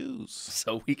wear shoes.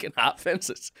 So we can hop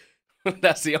fences.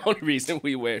 That's the only reason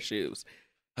we wear shoes.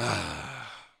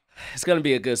 It's going to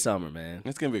be a good summer, man.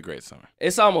 It's going to be a great summer.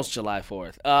 It's almost July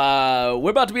 4th.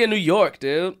 We're about to be in New York,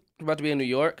 dude. We're about to be in New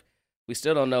York. We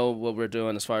still don't know what we're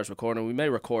doing as far as recording. We may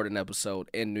record an episode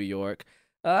in New York.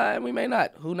 And we may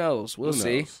not. Who knows? We'll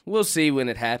see. We'll see when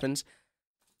it happens.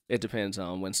 It depends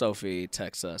on when Sophie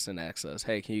texts us and asks us,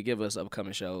 hey, can you give us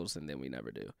upcoming shows? And then we never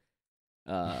do.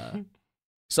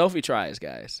 Sophie tries,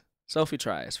 guys. Sophie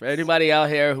tries. For anybody out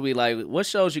here who be like, what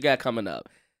shows you got coming up?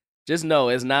 Just know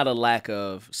it's not a lack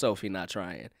of Sophie not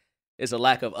trying. It's a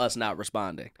lack of us not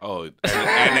responding. Oh, and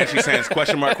then she sends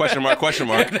question mark, question mark, question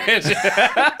mark. No,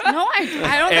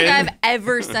 I don't think I've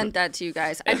ever sent that to you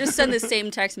guys. I just send the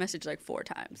same text message like 4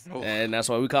 times. And that's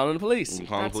why we calling the police.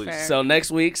 That's fair. So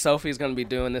next week, Sophie's going to be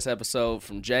doing this episode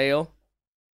from jail.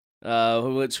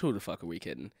 Who the fuck are we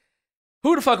kidding?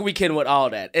 Who the fuck are we kidding with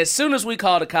all that? As soon as we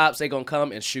call the cops, they going to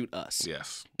come and shoot us.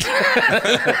 Yes.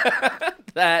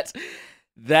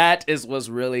 That is what's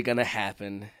really going to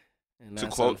happen. To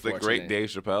quote the great Dave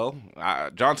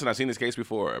Chappelle, Johnson, I've seen this case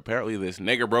before. Apparently this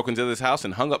nigger broke into this house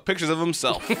and hung up pictures of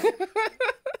himself.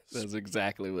 That's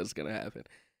exactly what's going to happen.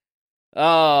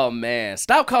 Oh, man.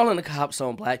 Stop calling the cops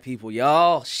on black people,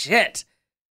 y'all. Shit.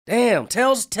 Damn.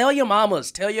 Tell your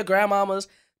mamas. Tell your grandmamas.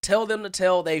 Tell them to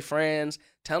tell their friends.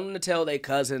 Tell them to tell their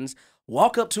cousins.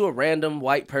 Walk up to a random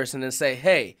white person and say,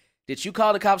 hey, did you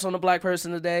call the cops on a black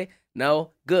person today?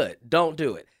 No? Good. Don't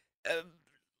do it.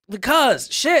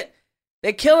 Because, shit.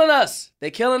 They're killing us.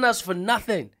 They're killing us for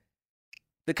nothing.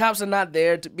 The cops are not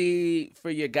there to be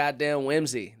for your goddamn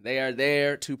whimsy. They are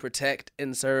there to protect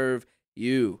and serve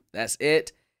you. That's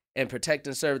it. And protect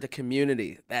and serve the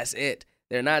community. That's it.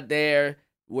 They're not there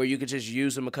where you could just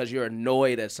use them because you're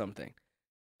annoyed at something.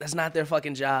 That's not their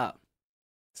fucking job.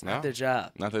 It's not their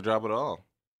job. Not their job at all.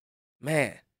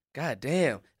 Man,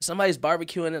 goddamn. If somebody's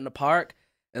barbecuing in the park,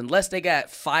 unless they got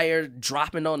fire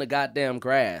dropping on the goddamn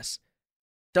grass,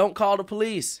 don't call the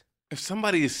police. If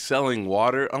somebody is selling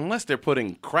water, unless they're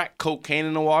putting crack cocaine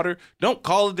in the water, don't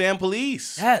call the damn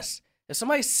police. Yes. If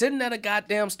somebody's sitting at a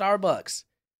goddamn Starbucks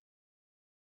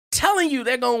telling you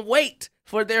they're going to wait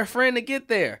for their friend to get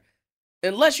there,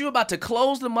 unless you're about to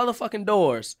close the motherfucking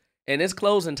doors and it's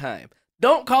closing time,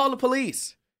 don't call the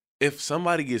police. If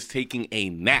somebody is taking a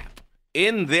nap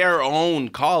in their own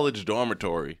college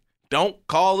dormitory, don't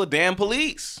call the damn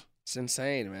police. It's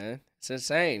insane, man. It's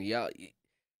insane. Y'all,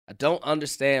 I don't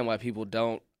understand why people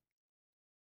don't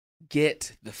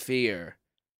get the fear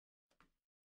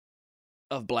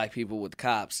of black people with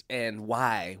cops and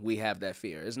why we have that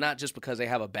fear. It's not just because they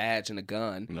have a badge and a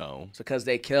gun. No. It's because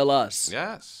they kill us.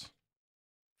 Yes.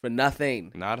 For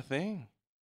nothing. Not a thing.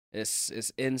 It's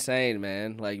insane,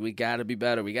 man. Like, we got to be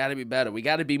better. We got to be better. We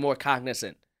got to be more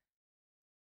cognizant.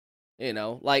 You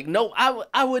know? Like, no,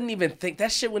 I wouldn't even think,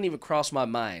 that shit wouldn't even cross my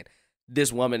mind.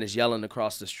 This woman is yelling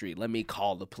across the street. Let me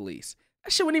call the police.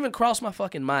 That shit wouldn't even cross my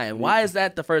fucking mind. Why is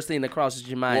that the first thing that crosses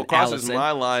your mind, What crosses Allison?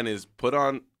 my mind is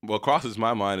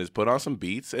put on some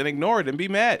beats and ignore it and be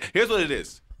mad. Here's what it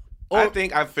is. I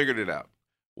think I've figured it out.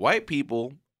 White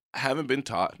people haven't been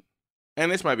taught,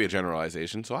 and this might be a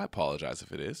generalization, so I apologize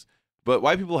if it is, but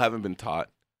white people haven't been taught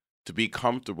to be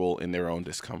comfortable in their own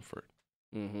discomfort.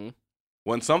 Mm-hmm.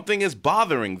 When something is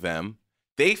bothering them,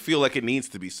 they feel like it needs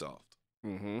to be solved.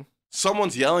 Mm-hmm.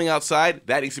 Someone's yelling outside,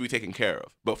 that needs to be taken care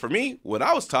of. But for me, what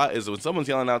I was taught is when someone's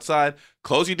yelling outside,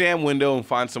 close your damn window and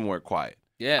find somewhere quiet.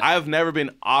 Yeah. I've never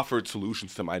been offered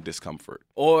solutions to my discomfort.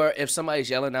 Or if somebody's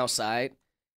yelling outside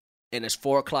and it's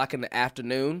 4 o'clock in the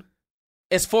afternoon,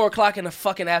 it's 4 o'clock in the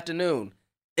fucking afternoon.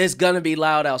 It's gonna be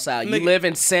loud outside. You live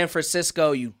in San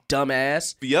Francisco, you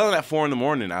dumbass. Yelling at 4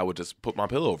 a.m, I would just put my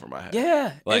pillow over my head.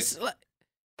 Yeah. Like,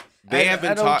 they have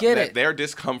been taught that their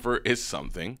discomfort is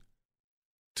something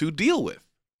to deal with.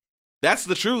 That's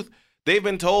the truth. They've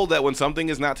been told that when something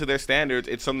is not to their standards,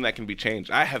 it's something that can be changed.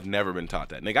 I have never been taught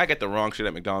that. Nigga, I get the wrong shit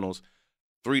at McDonald's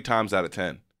 3 times out of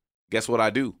 10. Guess what I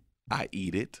do? I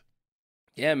eat it.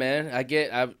 Yeah, man.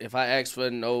 If I ask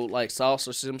for no like sauce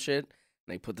or some shit,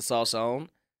 and they put the sauce on,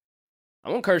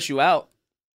 I'm gonna curse you out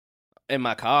in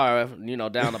my car,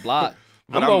 down the block.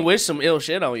 I'm gonna wish some ill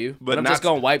shit on you, but I'm just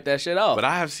gonna wipe that shit off. But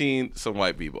I have seen some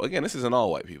white people. Again, this isn't all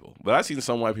white people, but I've seen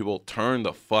some white people turn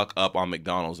the fuck up on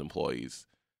McDonald's employees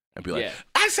and be like,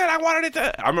 "I said I wanted it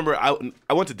to." I remember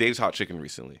I went to Dave's Hot Chicken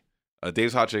recently.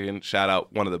 Dave's Hot Chicken, shout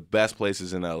out, one of the best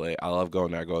places in LA. I love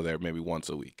going there. I go there maybe once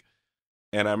a week,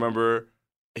 and I remember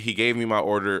he gave me my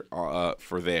order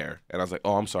for there, and I was like,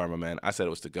 "Oh, I'm sorry, my man. I said it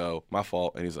was to go. My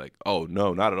fault." And he's like, "Oh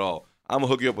no, not at all. I'm gonna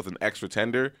hook you up with an extra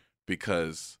tender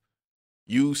because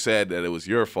you said that it was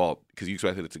your fault because you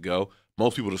expected it to go."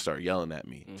 Most people just start yelling at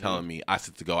me, telling me, I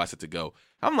said to go.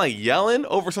 I'm like, yelling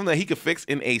over something that he could fix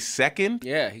in a second?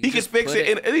 Yeah. He could fix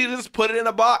it, and he just put it in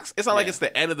a box. It's not like it's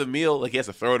the end of the meal. Like he has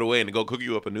to throw it away and go cook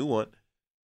you up a new one.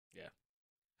 Yeah.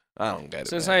 I don't get it.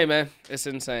 It's insane, man. It's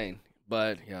insane.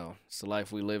 But, it's the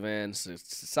life we live in. It's the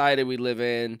society we live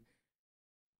in.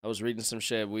 I was reading some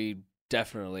shit. We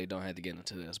definitely don't have to get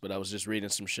into this, but I was just reading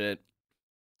some shit.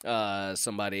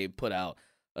 Somebody put out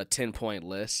a 10-point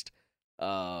list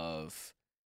of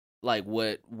like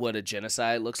what a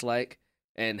genocide looks like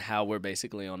and how we're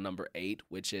basically on number 8,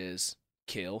 which is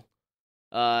kill.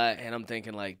 And I'm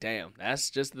thinking like, damn, that's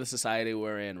just the society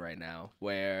we're in right now,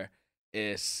 where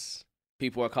it's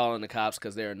people are calling the cops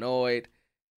because they're annoyed.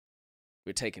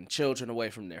 We're taking children away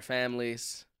from their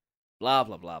families. Blah,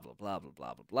 blah, blah, blah, blah, blah,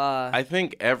 blah, blah, blah. I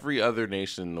think every other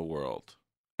nation in the world,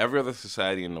 every other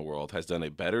society in the world has done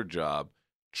a better job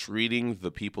treating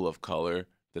the people of color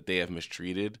that they have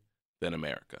mistreated than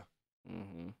America.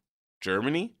 Mm-hmm.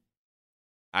 Germany,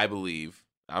 I believe,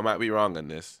 I might be wrong on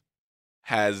this,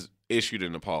 has issued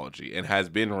an apology and has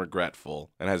been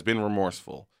regretful and has been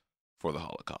remorseful for the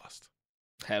Holocaust.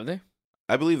 Have they?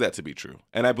 I believe that to be true.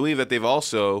 And I believe that they've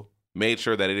also made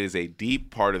sure that it is a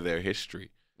deep part of their history,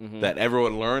 that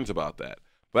everyone learns about that.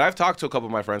 But I've talked to a couple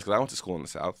of my friends, because I went to school in the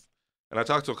South, and I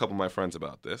talked to a couple of my friends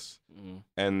about this,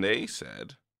 and they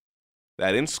said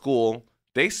that in school,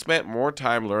 they spent more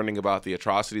time learning about the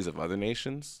atrocities of other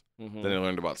nations than they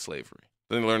learned about slavery.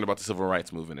 Then they learned about the civil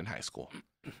rights movement in high school.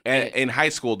 And in high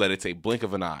school, that it's a blink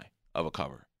of an eye of a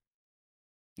cover.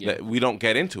 Yeah. That we don't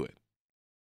get into it.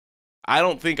 I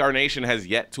don't think our nation has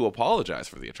yet to apologize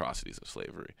for the atrocities of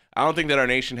slavery. I don't think that our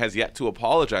nation has yet to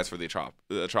apologize for the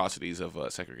atrocities of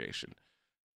segregation.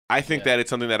 I think that it's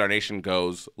something that our nation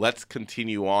goes, let's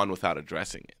continue on without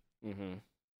addressing it. Mm-hmm.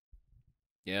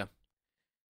 Yeah.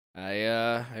 I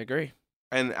agree.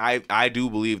 And I do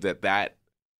believe that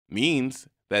means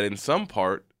that in some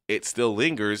part, it still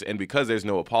lingers, and because there's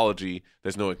no apology,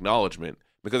 there's no acknowledgement.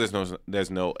 Because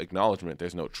there's no acknowledgement,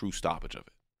 there's no true stoppage of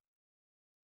it.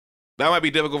 That might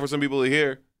be difficult for some people to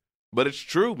hear, but it's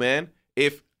true, man.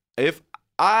 If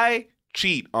I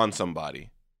cheat on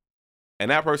somebody and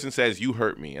that person says, you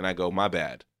hurt me, and I go, my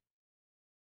bad,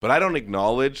 but I don't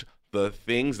acknowledge the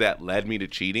things that led me to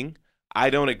cheating,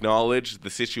 I don't acknowledge the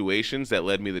situations that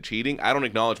led me to cheating, I don't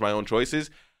acknowledge my own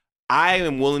choices, I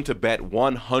am willing to bet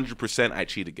 100% I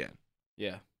cheat again.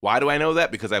 Yeah. Why do I know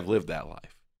that? Because I've lived that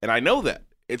life. And I know that.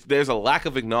 There's a lack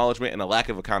of acknowledgement and a lack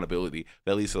of accountability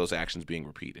that leads to those actions being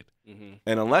repeated. Mm-hmm.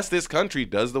 And unless this country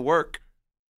does the work,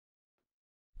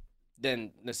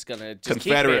 then it's gonna just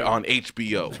Confederate on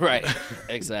HBO. Right.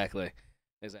 Exactly.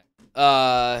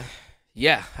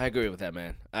 Yeah, I agree with that,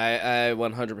 man. I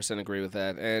 100% agree with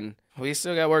that. And we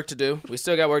still got work to do. We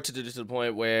still got work to do to the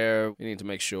point where we need to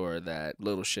make sure that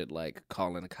little shit like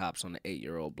calling the cops on an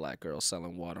 8-year-old black girl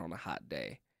selling water on a hot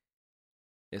day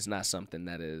is not something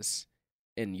that is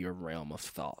in your realm of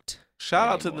thought. Shout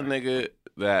out to the nigga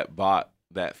that bought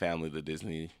that family the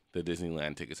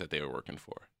Disneyland tickets that they were working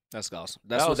for. That's awesome.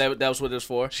 That was what it was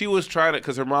for? She was trying to,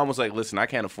 because her mom was like, listen, I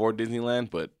can't afford Disneyland,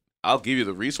 but I'll give you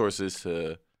the resources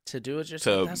to do it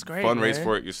yourself. That's great, fundraise man.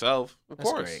 for it yourself. That's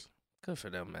course. Great. Good for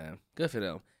them, man. Good for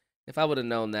them. If I would have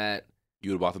known that.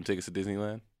 You would have bought them tickets to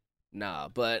Disneyland? Nah,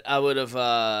 but I would have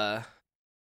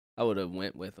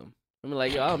went with them. I'm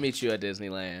like, yo, I'll meet you at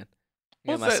Disneyland.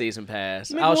 Get my season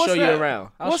pass. Nigga, I'll show you that? around.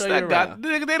 What's that guy?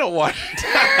 Nigga, they don't watch.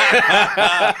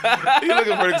 You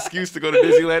looking for an excuse to go to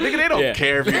Disneyland? Nigga, they don't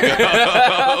care if you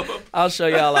go. I'll show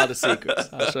y'all all the secrets.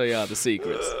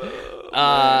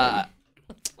 I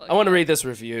want to read this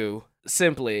review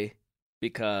simply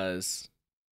because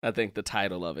I think the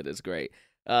title of it is great.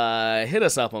 Hit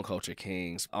us up on Culture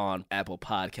Kings on Apple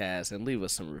Podcasts and leave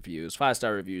us some reviews.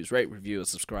 5-star reviews. Rate, review, and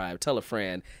subscribe. Tell a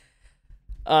friend.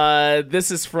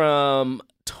 This is from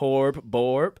Torb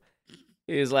Borb.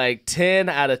 He's like 10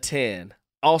 out of 10.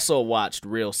 Also watched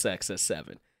Real Sex at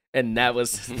 7. And that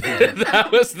was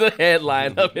the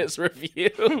headline of his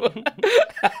review.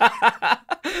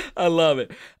 I love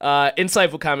it.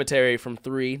 Insightful commentary from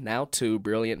 3, now 2,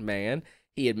 brilliant man.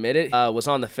 He admitted was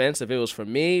on the fence if it was for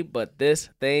me, but this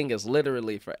thing is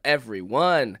literally for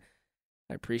everyone.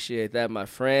 I appreciate that, my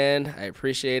friend. I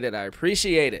appreciate it.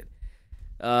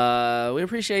 We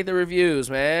appreciate the reviews,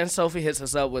 man. Sophie hits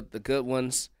us up with the good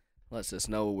ones, lets us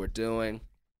know what we're doing.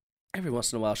 Every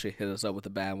once in a while, she hits us up with the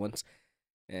bad ones,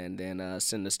 and then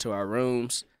send us to our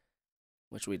rooms,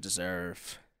 which we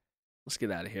deserve. Let's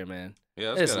get out of here, man.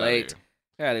 Yeah, it's late.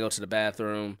 I gotta go to the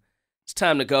bathroom. It's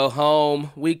time to go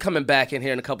home. We coming back in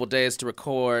here in a couple days to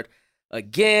record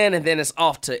again, and then it's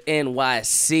off to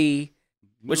NYC.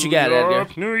 What you got, Edgar?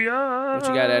 New York. What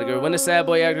you got, Edgar? When is Sad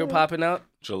Boy Edgar popping out?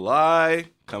 July,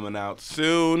 coming out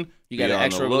soon. You got an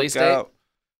extra release date?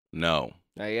 No.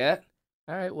 Not yet?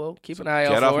 All right, well, keep an eye out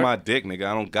for it. Get off my dick, nigga.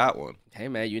 I don't got one. Hey,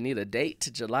 man, you need a date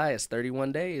to July. It's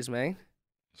 31 days, man.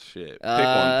 Shit.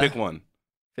 Pick one.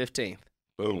 15th.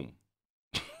 Boom.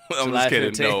 I'm July just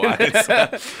kidding.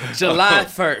 15th. No, July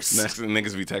 1st. Next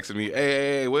niggas be texting me,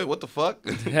 hey, what the fuck?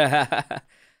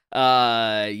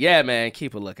 Yeah, man,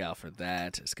 keep a lookout for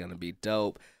that. It's going to be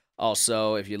dope.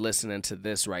 Also, if you're listening to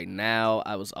this right now,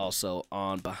 I was also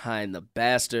on Behind the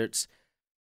Bastards.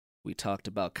 We talked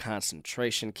about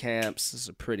concentration camps. This is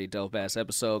a pretty dope-ass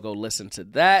episode. Go listen to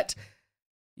that.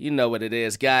 You know what it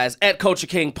is, guys. At Culture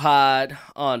King Pod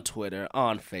on Twitter,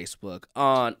 on Facebook,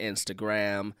 on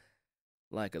Instagram.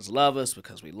 Like us, love us,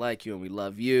 because we like you and we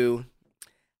love you.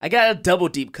 I got a double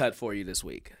deep cut for you this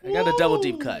week. I'm going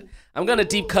to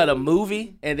deep cut a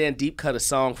movie and then deep cut a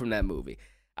song from that movie.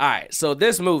 All right, so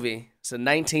this movie, it's a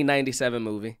 1997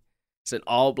 movie. It's an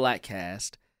all-black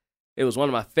cast. It was one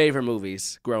of my favorite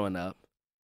movies growing up.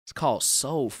 It's called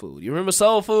Soul Food. You remember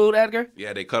Soul Food, Edgar?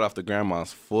 Yeah, they cut off the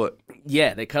grandma's foot.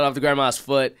 Yeah, they cut off the grandma's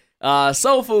foot.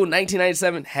 Soul Food,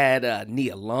 1997, had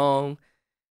Nia Long,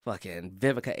 fucking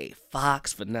Vivica A.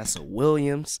 Fox, Vanessa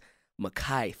Williams,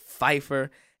 Mekhi Phifer,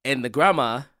 and the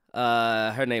grandma,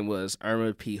 her name was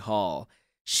Irma P. Hall.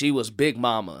 She was Big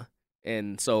Mama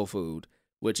in Soul Food,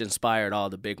 which inspired all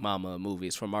the Big Mama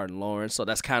movies from Martin Lawrence. So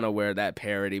that's kind of where that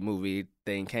parody movie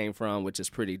thing came from, which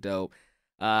is pretty dope.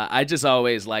 I just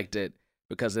always liked it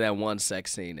because of that one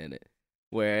sex scene in it.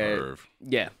 Where,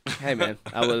 yeah, hey man,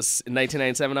 I was in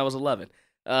 1997. I was 11.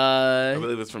 I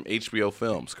believe it's from HBO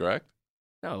Films, correct?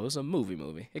 No, it was a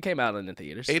movie. It came out in the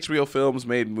theaters. HBO Films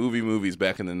made movies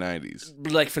back in the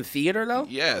 90s. Like for theater though?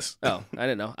 Yes. Oh, I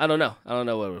didn't know. I don't know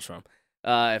where it was from.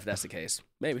 If that's the case,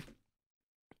 maybe.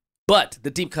 But the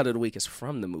deep cut of the week is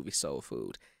from the movie Soul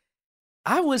Food.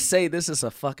 I would say this is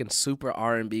a fucking super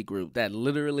R&B group that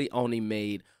literally only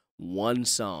made one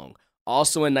song.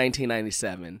 Also in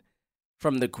 1997,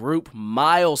 from the group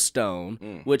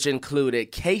Milestone, which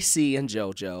included KC and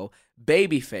JoJo,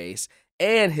 Babyface,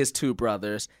 and his two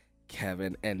brothers,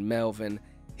 Kevin and Melvin.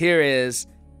 Here is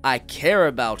I Care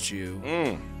About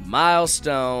You,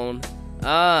 Milestone.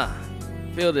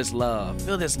 Feel this love.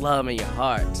 Feel this love in your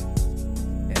heart.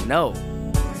 And know,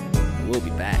 we'll be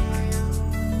back.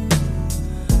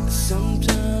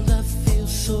 Sometimes I feel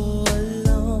so